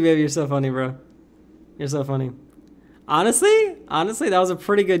 Oh, actually, baby, you're so funny, bro. You're so funny. Honestly, that was a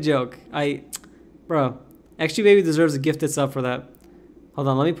pretty good joke. Bro, XG Baby deserves a gifted sub for that. Hold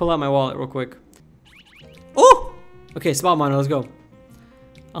on, let me pull out my wallet real quick. Oh! Okay, spot miner, let's go.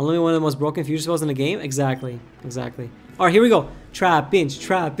 Unlimited one of the most broken future spells in the game? Exactly, exactly. All right, here we go. Trapinch,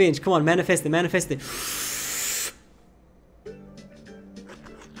 Trapinch. Come on, manifest it, manifest it.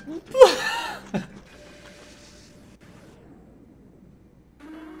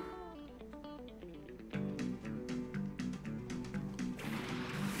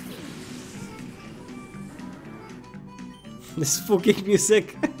 This fucking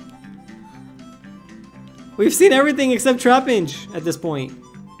music. We've seen everything except Trapinch at this point.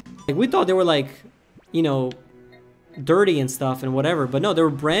 Like, we thought they were like, you know, dirty and stuff and whatever, but no, they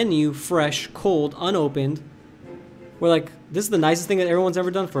were brand new, fresh, cold, unopened. We're like, this is the nicest thing that everyone's ever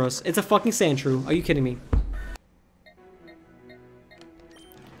done for us. It's a fucking Sandshrew. Are you kidding me?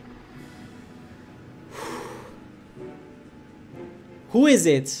 Who is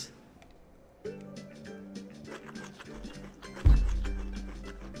it?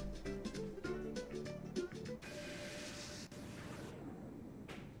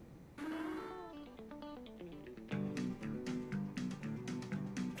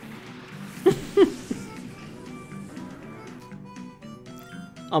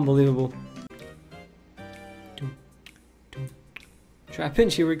 Unbelievable.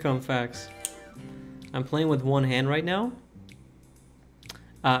 Trapinch, here we come, facts. I'm playing with one hand right now.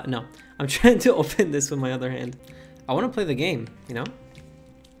 No. I'm trying to open this with my other hand. I want to play the game, you know?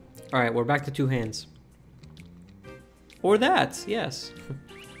 Alright, we're back to 2 hands. Or that, yes.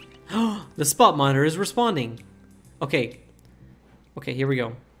 The spot monitor is responding. Okay. Okay, here we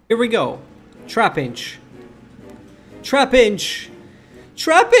go. Here we go. Trapinch. Trapinch!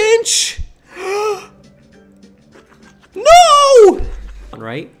 Trapinch! No!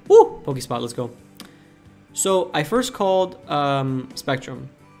 Right? Woo! Pokespot, let's go. So, I first called Spectrum.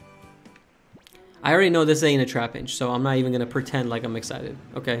 I already know this ain't a Trapinch, so I'm not even going to pretend like I'm excited.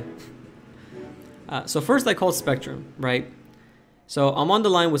 Okay? So first I called Spectrum, right? So I'm on the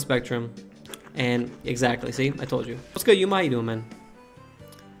line with Spectrum. And exactly, see? I told you. What's good, Yuma? How you doing, man?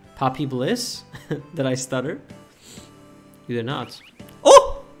 Poppy Bliss? Did I stutter? You did not.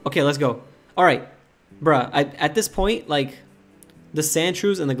 Oh! Okay, let's go. Alright. Bruh, at this point, like, the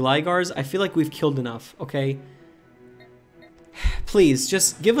Sandshrews and the Glygars, I feel like we've killed enough, okay? Please,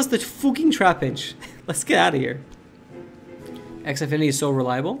 just give us the fucking Trapinch. Let's get out of here. X Affinity is so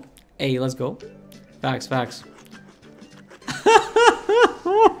reliable. Hey, let's go. Facts, facts.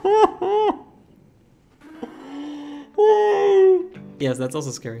 Yes, that's also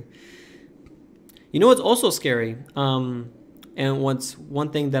scary. You know what's also scary? And what's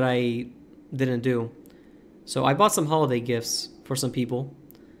one thing that I didn't do? So I bought some holiday gifts for some people.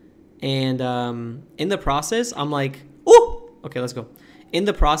 And in the process, I'm like, oh! Okay, let's go. In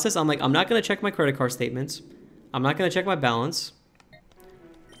the process, I'm like, I'm not going to check my credit card statements. I'm not going to check my balance.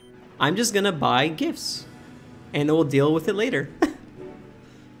 I'm just going to buy gifts. and we'll deal with it later.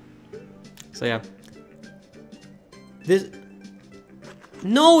 So yeah. This...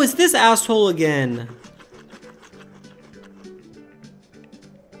 No, it's this asshole again.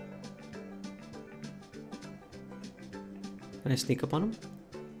 Can I sneak up on him?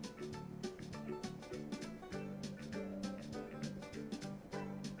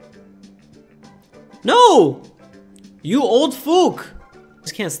 No! You old fook! I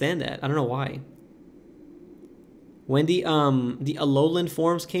just can't stand that. I don't know why. When the Alolan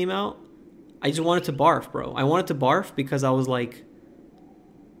forms came out, I just wanted to barf, bro. I wanted to barf because I was like,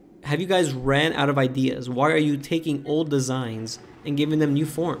 have you guys ran out of ideas? Why are you taking old designs and giving them new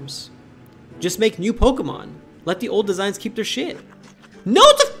forms? Just make new Pokemon. Let the old designs keep their shit. No,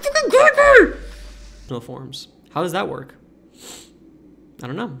 it's a fucking Gregor! No forms. How does that work? I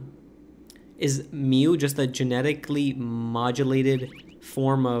don't know. Is Mew just a genetically modulated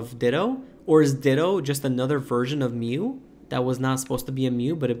form of Ditto? Or is Ditto just another version of Mew that was not supposed to be a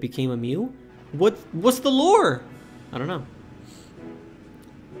Mew, but it became a Mew? What's the lore? I don't know.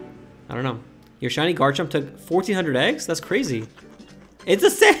 I don't know. Your shiny Garchomp took 1,400 eggs? That's crazy. It's a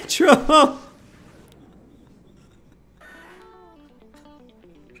Sandro!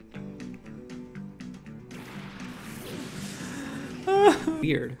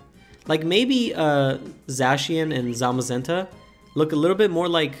 Weird. Like maybe Zacian and Zamazenta look a little bit more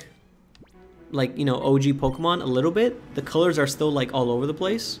like you know, OG Pokemon a little bit. The colors are still like all over the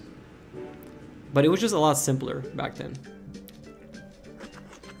place. But it was just a lot simpler back then.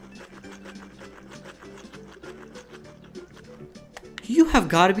 You have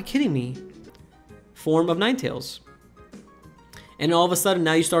got to be kidding me. Form of Ninetales. And all of a sudden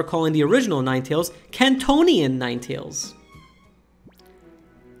now you start calling the original Ninetales Cantonian Ninetales.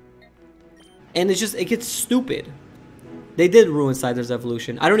 And it's just, it gets stupid. They did ruin Scyther's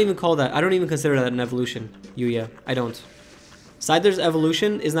evolution. I don't even call that, I don't even consider that an evolution, Yuya. I don't. Scyther's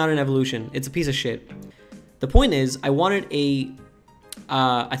evolution is not an evolution. It's a piece of shit. The point is, I wanted a,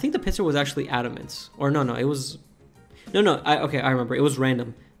 I think the pincer was actually adamant. Or no, it was, okay, I remember. It was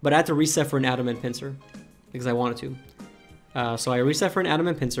random. But I had to reset for an adamant pincer. Because I wanted to. So I reset for an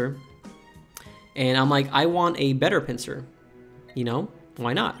adamant pincer. And I'm like, I want a better pincer. You know?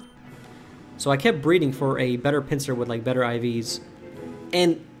 Why not? So I kept breeding for a better pincer with like better IVs.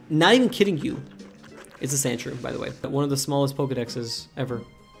 And not even kidding you. It's a Sandshrew, by the way. One of the smallest Pokedexes ever.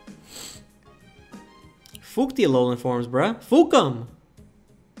 Fook the Alolan forms, bruh. Fook 'em!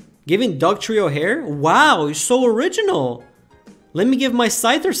 Giving Dugtrio hair? Wow, you're so original! Let me give my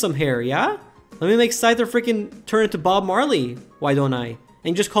Scyther some hair, yeah? Let me make Scyther freaking turn into Bob Marley. Why don't I?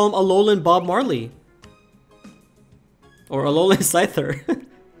 And just call him Alolan Bob Marley. Or Alolan Scyther.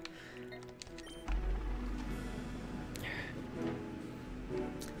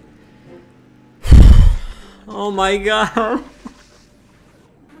 Oh my god.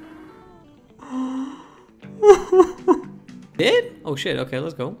 Did? Oh shit, okay,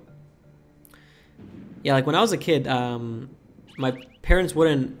 let's go. Yeah, like when I was a kid, my parents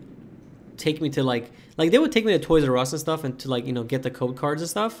wouldn't take me to like they would take me to Toys R Us and stuff and to like, you know, get the code cards and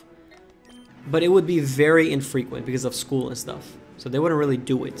stuff. But it would be very infrequent because of school and stuff. So they wouldn't really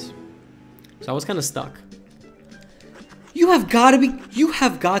do it. So I was kind of stuck. You have got to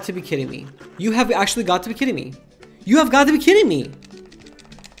be kidding me. You have actually got to be kidding me. You have got to be kidding me.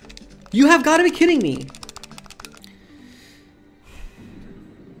 You have got to be kidding me.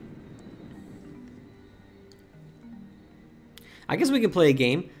 I guess we can play a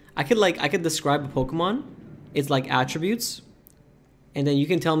game. I could describe a Pokemon. It's like attributes. And then you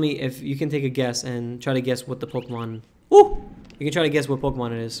can tell me if you can take a guess and try to guess what the Pokemon... Ooh! You can try to guess what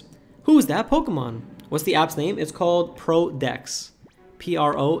Pokemon it is. Who's that Pokemon? What's the app's name? It's called Pro Dex.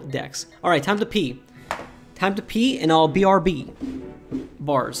 P-R-O Dex. Alright, time to pee. Time to pee and I'll BRB.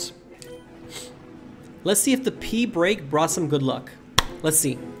 Bars. Let's see if the pee break brought some good luck. Let's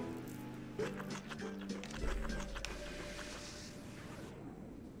see.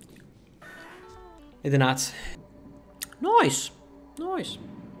 It did not. Nice. Nice.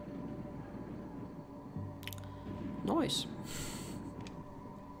 Nice.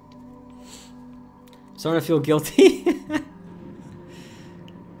 Starting to feel guilty.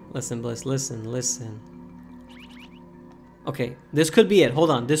 Listen, Bliss, listen. Okay, this could be it. Hold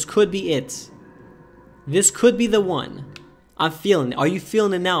on, this could be it. This could be the one. I'm feeling it. Are you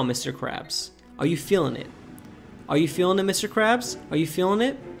feeling it now, Mr. Krabs? Are you feeling it? Are you feeling it, Mr. Krabs? Are you feeling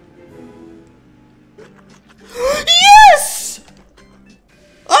it? Yes!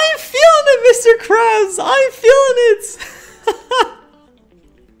 I'm feeling it, Mr. Krabs! I'm feeling it!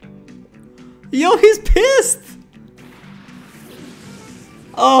 Yo, he's pissed!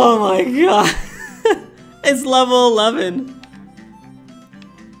 Oh my god. It's level 11.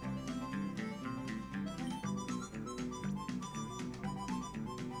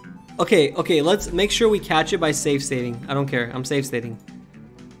 Okay, let's make sure we catch it by safe stating. I don't care. I'm safe stating.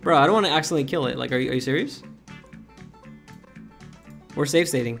 Bro, I don't want to accidentally kill it. Like, are you serious? We're safe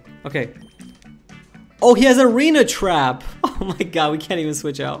stating. Okay. Oh, he has arena trap. Oh my god, we can't even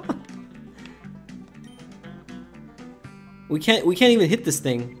switch out. We can't even hit this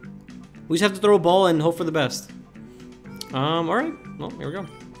thing. We just have to throw a ball and hope for the best. Alright. Well, here we go.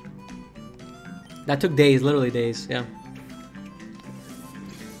 That took days, literally days, yeah.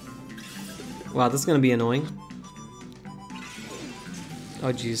 Wow, this is gonna be annoying.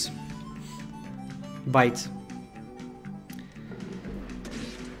 Oh jeez. Bite.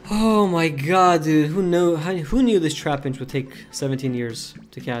 Oh my god, dude. Who knew this Trapinch would take 17 years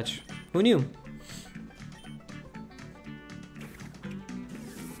to catch? Who knew?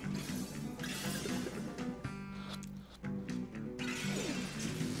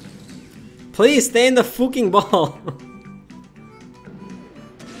 Please stay in the fucking ball.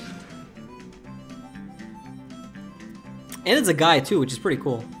 And it's a guy too, which is pretty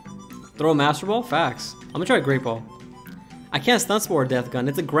cool. Throw a Master Ball? Facts. I'm gonna try a Great Ball. I can't Stun Spore Death Gun.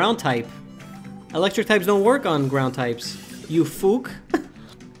 It's a ground type. Electric types don't work on ground types. You fook.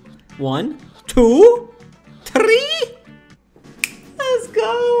 1, 2, 3. Let's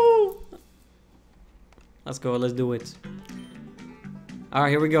go. Let's go. Let's do it. All right,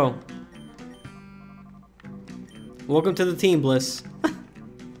 here we go. Welcome to the team, Bliss.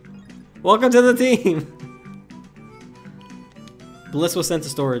 Welcome to the team. Bliss was sent to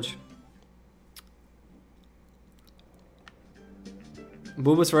storage.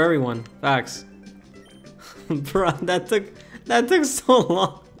 Boobas for everyone. Facts. Bruh, that took so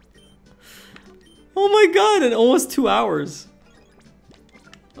long. Oh my god, and almost 2 hours.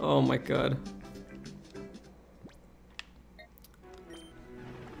 Oh my god.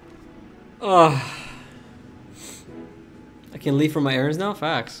 Oh. I can leave for my errands now?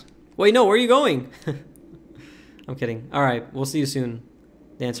 Facts. Wait, no, where are you going? I'm kidding. Alright, we'll see you soon.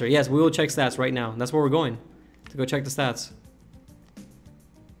 Dancer. Yes, we will check stats right now. That's where we're going. To go check the stats.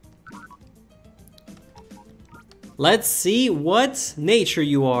 Let's see what nature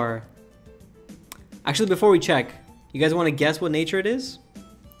you are. Actually, before we check, you guys want to guess what nature it is?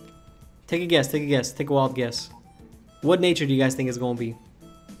 Take a guess, take a guess, take a wild guess. What nature do you guys think it's going to be?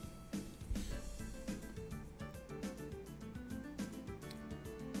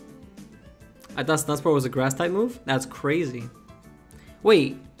 I thought Snutsport was a grass type move? That's crazy.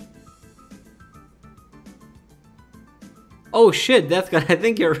 Wait. Oh shit, Death Gun. I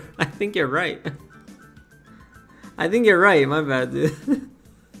think you're right. I think you're right, my bad, dude.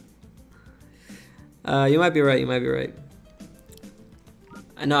 You might be right, you might be right.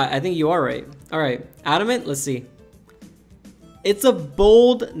 No, I think you are right. Alright, Adamant, let's see. It's a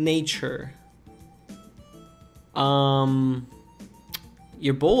bold nature.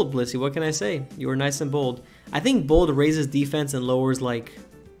 You're bold, Blissey, what can I say? You were nice and bold. I think bold raises defense and lowers, like,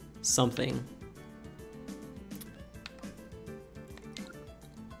 something.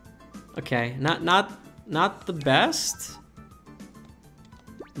 Okay, not the best.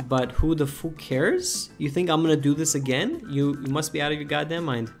 But who the fuck cares? You think I'm gonna do this again? You must be out of your goddamn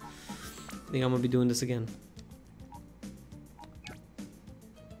mind. I think I'm gonna be doing this again.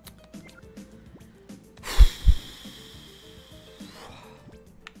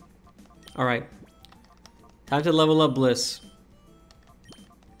 Alright. Time to level up Bliss.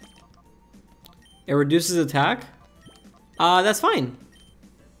 It reduces attack? That's fine.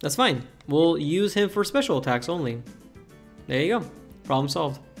 That's fine. We'll use him for special attacks only. There you go. Problem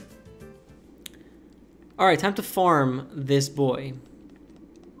solved. Alright, time to farm this boy.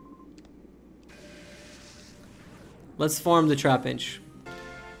 Let's farm the Trapinch.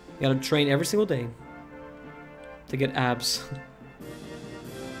 You gotta train every single day to get abs.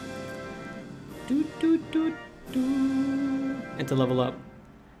 And to level up.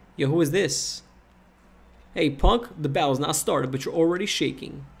 Yo, who is this? Hey, punk, the battle's not started, but you're already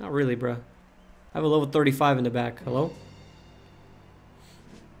shaking. Not really, bruh. I have a level 35 in the back. Hello?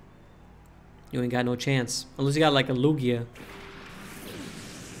 You ain't got no chance. Unless you got like a Lugia.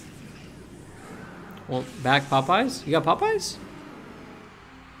 Well, back Popeyes? You got Popeyes?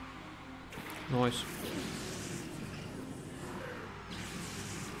 Nice.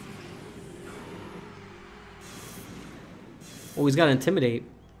 Oh, he's got Intimidate.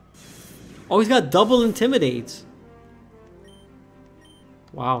 Oh, he's got double Intimidate.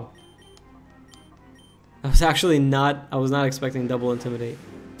 Wow. I was not expecting double Intimidate.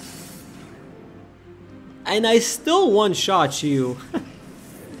 And I still one-shot you.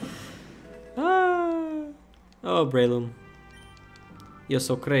 Oh, Breloom. You're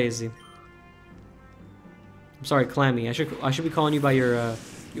so crazy. I'm sorry, Clammy. I should be calling you by your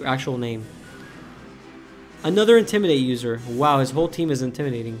actual name. Another Intimidate user. Wow, his whole team is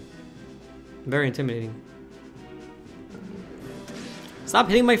intimidating. Very intimidating. Stop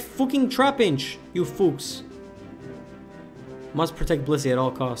hitting my fucking Trapinch, you fooks. Must protect Blissey at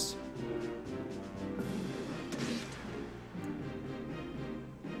all costs.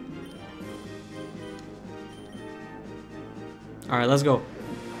 Alright, let's go.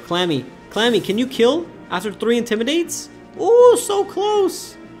 Clammy. Clammy, can you kill after 3 Intimidates? Ooh, so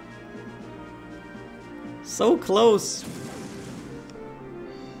close. So close.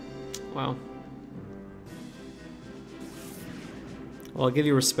 Wow. Well, I'll give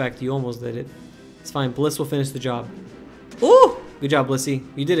you respect. You almost did it. It's fine. Bliss will finish the job. Ooh! Good job, Blissey.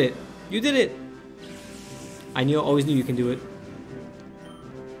 You did it. You did it. Always knew you can do it.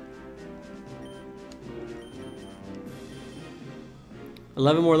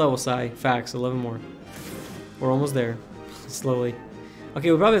 $11 more levels, Sai. Facts. 11 more. We're almost there. Slowly.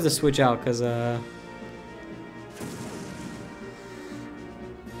 Okay, we probably have to switch out because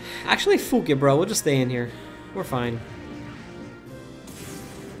actually, fuck it, bro. We'll just stay in here. We're fine.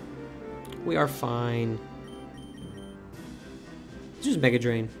 We are fine. Just Mega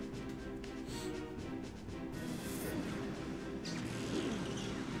Drain.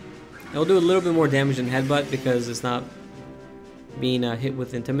 It'll do a little bit more damage than Headbutt because it's not being hit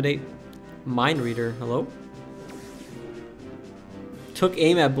with Intimidate. Mind Reader, hello? Took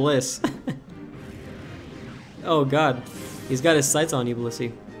aim at Bliss. Oh god. He's got his sights on you,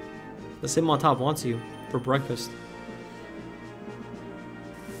 Blissey. The sim on top wants you for breakfast.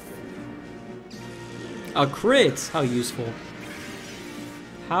 A crit! How useful.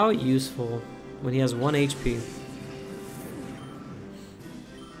 How useful when he has 1 HP.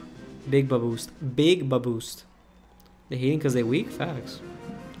 Big baboost. Big baboost. They hating because they weak? Facts.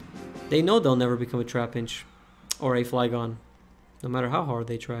 They know they'll never become a Trapinch or a Flygon, no matter how hard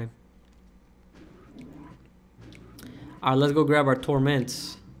they try. Alright, let's go grab our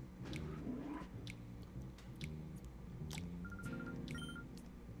Torments.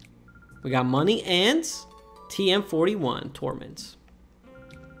 We got money and TM41 Torment.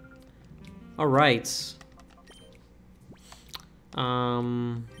 Alright.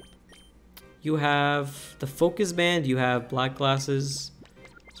 You have the Focus Band, you have Black Glasses.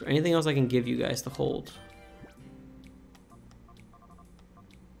 Is there anything else I can give you guys to hold?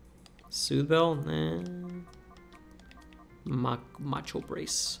 Soothe Bell? Nah. Macho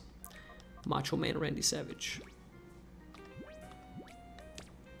Brace. Macho Man Randy Savage.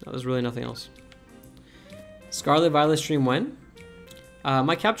 No, there's really nothing else. Scarlet Violet Stream when?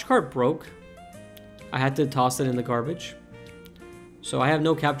 My capture card broke. I had to toss it in the garbage. So I have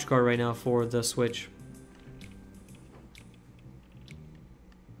no capture card right now for the Switch.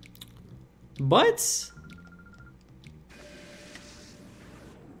 But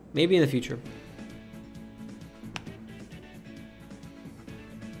maybe in the future.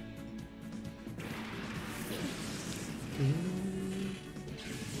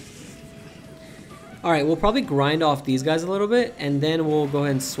 Alright, we'll probably grind off these guys a little bit, and then we'll go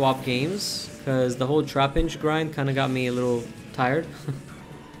ahead and swap games, because the whole Trapinch grind kind of got me a little tired.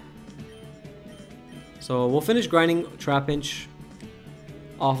 So we'll finish grinding Trapinch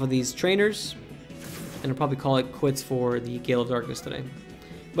off of these trainers, and I'll probably call it quits for the Gale of Darkness today.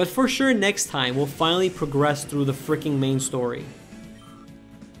 But for sure, next time, we'll finally progress through the freaking main story.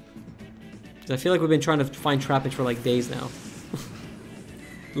 Because I feel like we've been trying to find Trapinch for like days now.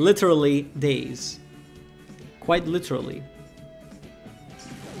 Literally days. Quite literally.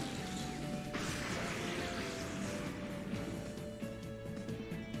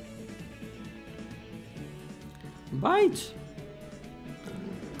 Bite!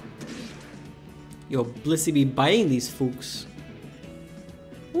 Yo, Blissey be biting these fooks.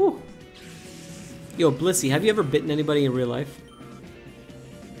 Woo! Yo, Blissey, have you ever bitten anybody in real life?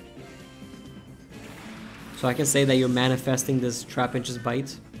 So I can say that you're manifesting this Trapinch's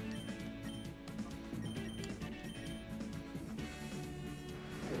bite.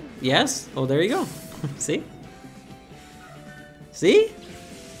 Yes? Oh, there you go. See? See?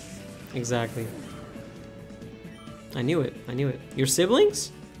 Exactly. I knew it. I knew it. Your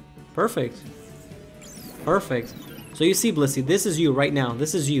siblings? Perfect. Perfect. So you see, Blissey, this is you right now.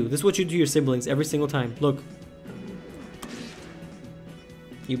 This is you. This is what you do to your siblings every single time. Look.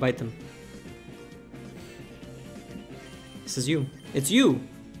 You bite them. This is you. It's you.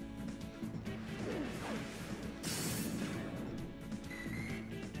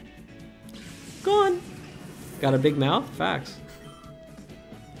 Gone. Got a big mouth? Facts.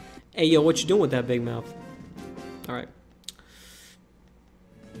 Hey, yo, what you doing with that big mouth? Alright.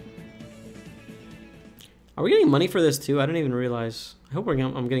 Are we getting money for this too? I didn't even realize. I hope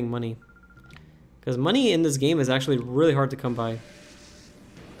I'm getting money. Because money in this game is actually really hard to come by.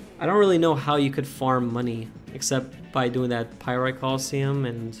 I don't really know how you could farm money. Except by doing that Pyrite Coliseum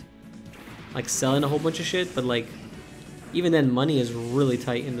and like selling a whole bunch of shit. But like, even then money is really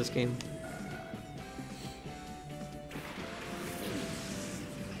tight in this game.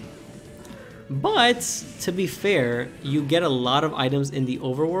 But, to be fair, you get a lot of items in the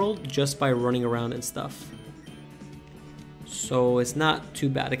overworld just by running around and stuff. So it's not too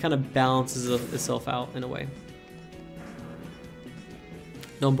bad. It kind of balances itself out in a way.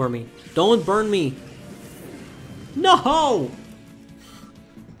 Don't burn me. Don't burn me! No!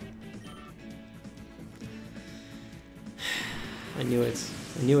 I knew it.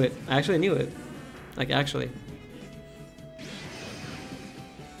 I knew it. I actually knew it. Like, actually.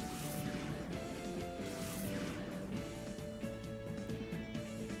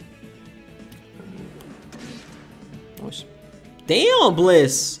 Damn,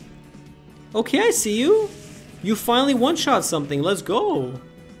 Bliss! Okay, I see you. You finally one-shot something. Let's go.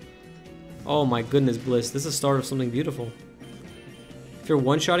 Oh my goodness, Bliss. This is the start of something beautiful. If you're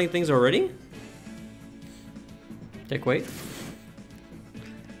one-shotting things already? Take wait.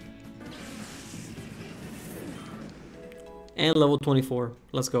 And level 24.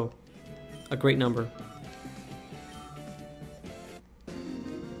 Let's go. A great number.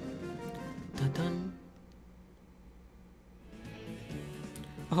 Dun-dun.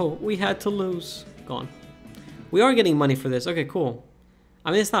 Oh, we had to lose. Gone. We are getting money for this. Okay, cool.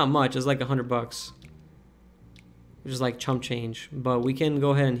 I mean, it's not much. It's like $100. Which is like chump change. But we can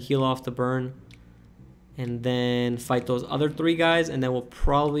go ahead and heal off the burn. And then fight those other 3 guys. And then we'll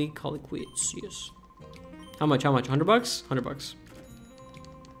probably call it quits. Yes. How much? How much? $100? $100.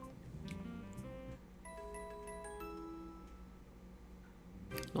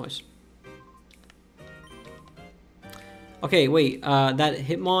 Nice. Okay, wait, that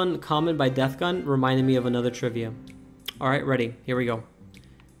Hitmon comment by Deathgun reminded me of another trivia. Alright, ready. Here we go.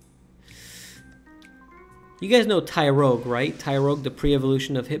 You guys know Tyrogue, right? Tyrogue, the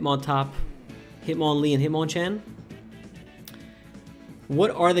pre-evolution of Hitmontop, Hitmonlee, and Hitmonchan?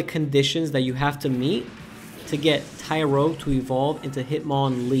 What are the conditions that you have to meet to get Tyrogue to evolve into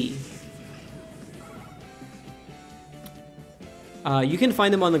Hitmonlee? You can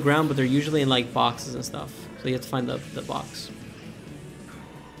find them on the ground, but they're usually in like boxes and stuff. So you have to find the box.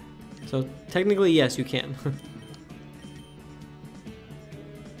 So technically, yes, you can.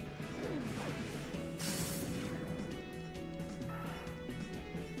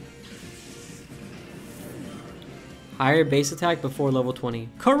 Higher base attack before level 20.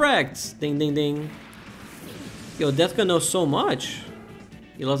 Correct! Ding, ding, ding. Yo, Deathgun knows so much.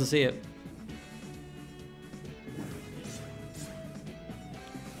 You love to see it.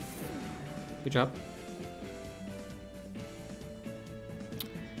 Good job.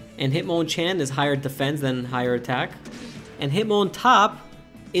 And Hitmonchan is higher defense than higher attack. And Hitmontop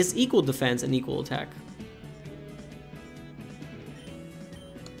is equal defense and equal attack.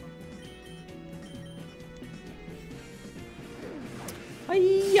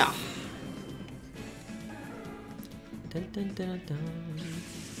 Hiya! Dun, dun, dun, dun.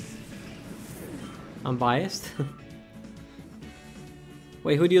 I'm biased.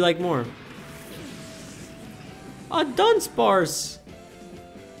 Wait, who do you like more? Ah, Dunsparce!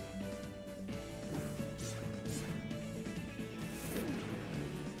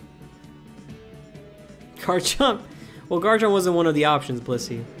 Garchomp? Well, Garchomp wasn't one of the options,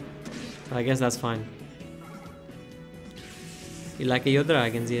 Blissey. But I guess that's fine. You like your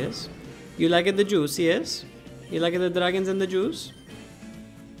dragons, yes? You like the juice, yes? You like the dragons and the juice?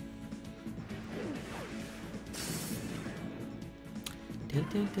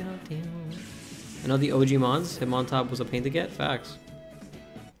 I know the OG mons, Hitmontop was a pain to get, facts.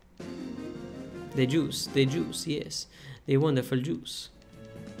 They juice, yes. They wonderful juice.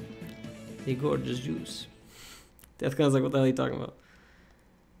 They gorgeous juice. Deathgun's like, what the hell are you talking about?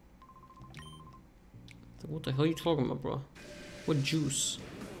 What the hell are you talking about, bro? What juice?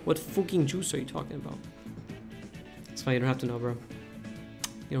 What fucking juice are you talking about? It's fine, you don't have to know, bro.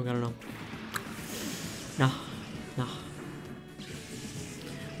 You don't gotta know. Nah. Nah.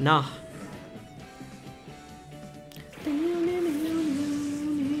 Nah.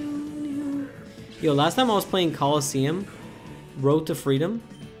 Yo, last time I was playing Coliseum, Road to Freedom,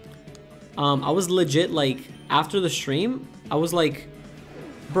 I was legit like, after the stream, I was like,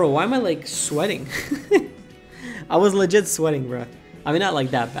 bro, why am I like sweating? I was legit sweating, bro. I mean, not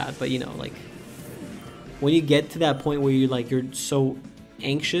like that bad, but you know, like, when you get to that point where you're so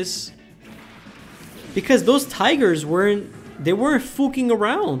anxious Because those tigers weren't fooking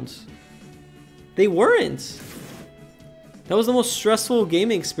around. They weren't. That was the most stressful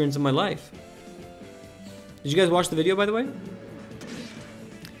gaming experience of my life. Did you guys watch the video, by the way?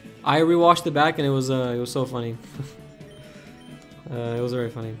 I rewatched it back and it was so funny. It was very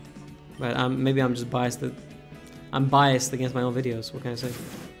funny. But maybe I'm just biased. I'm biased against my own videos. What can I say?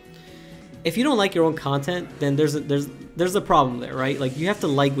 If you don't like your own content, then there's a problem there, right? Like, you have to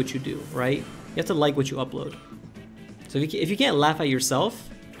like what you do, right? You have to like what you upload. So if you can't laugh at yourself,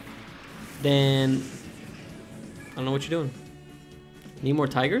 then I don't know what you're doing. Need more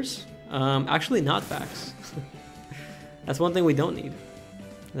tigers? Actually, not facts. That's one thing we don't need.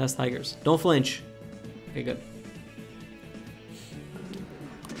 That's tigers. Don't flinch. Okay, good.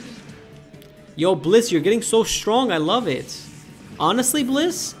 Yo, Bliss, you're getting so strong. I love it. Honestly,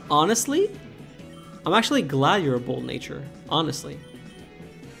 Bliss, honestly, I'm actually glad you're a bold nature. Honestly.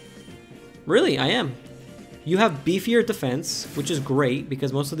 Really, I am. You have beefier defense, which is great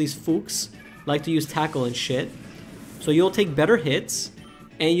because most of these fooks like to use tackle and shit. So you'll take better hits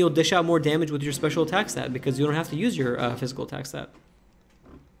and you'll dish out more damage with your special attack stat because you don't have to use your physical attack stat.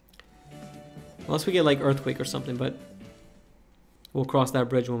 Unless we get like Earthquake or something, but we'll cross that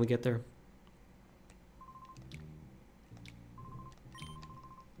bridge when we get there.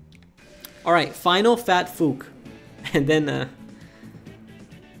 Alright, final fat fook. And then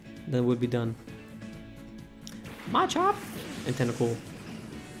we'll be done. Machop and Tentacool.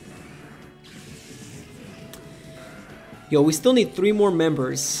 Yo, we still need 3 more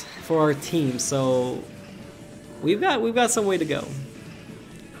members for our team, so we've got some way to go.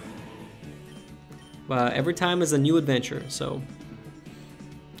 But every time is a new adventure, so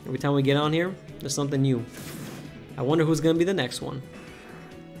every time we get on here, there's something new. I wonder who's gonna be the next one.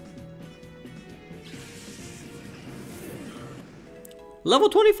 Level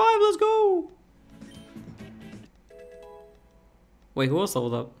 25, let's go! Wait, who else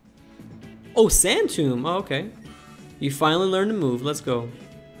leveled up? Oh, Sandtomb, oh, okay. You finally learned to move, let's go.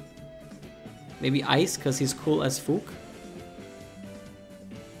 Maybe Ice, because he's cool as Fook?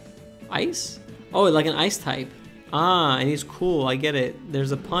 Ice? Oh, like an Ice type. Ah, and he's cool, I get it.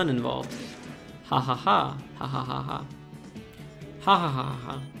 There's a pun involved. Ha ha ha, ha ha ha ha. Ha ha ha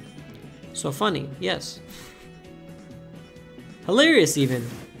ha. So funny, yes. Hilarious even.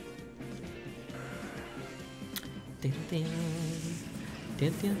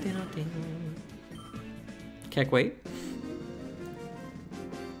 Can't wait.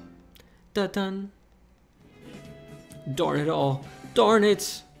 Dun. Darn it all. Darn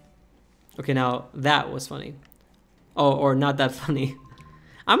it. Okay, now that was funny. Oh, or not that funny.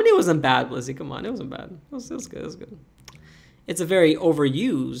 I mean, it wasn't bad, Blizzy. Come on, it wasn't bad. It was good. It was good. It's a very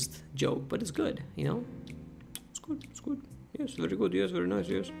overused joke, but it's good, you know? It's good. It's good. Yes, very good. Yes, very nice.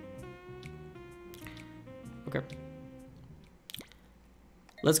 Yes. Okay.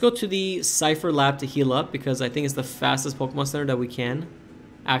 Let's go to the Cypher lab to heal up because I think it's the fastest Pokemon Center that we can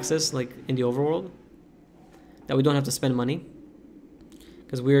access, like in the overworld. That we don't have to spend money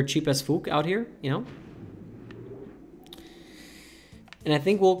because we're cheap as Fook out here, you know. And I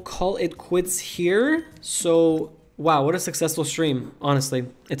think we'll call it quits here. So, wow, what a successful stream, honestly.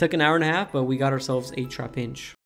 It took an hour and a half, but we got ourselves a Trapinch.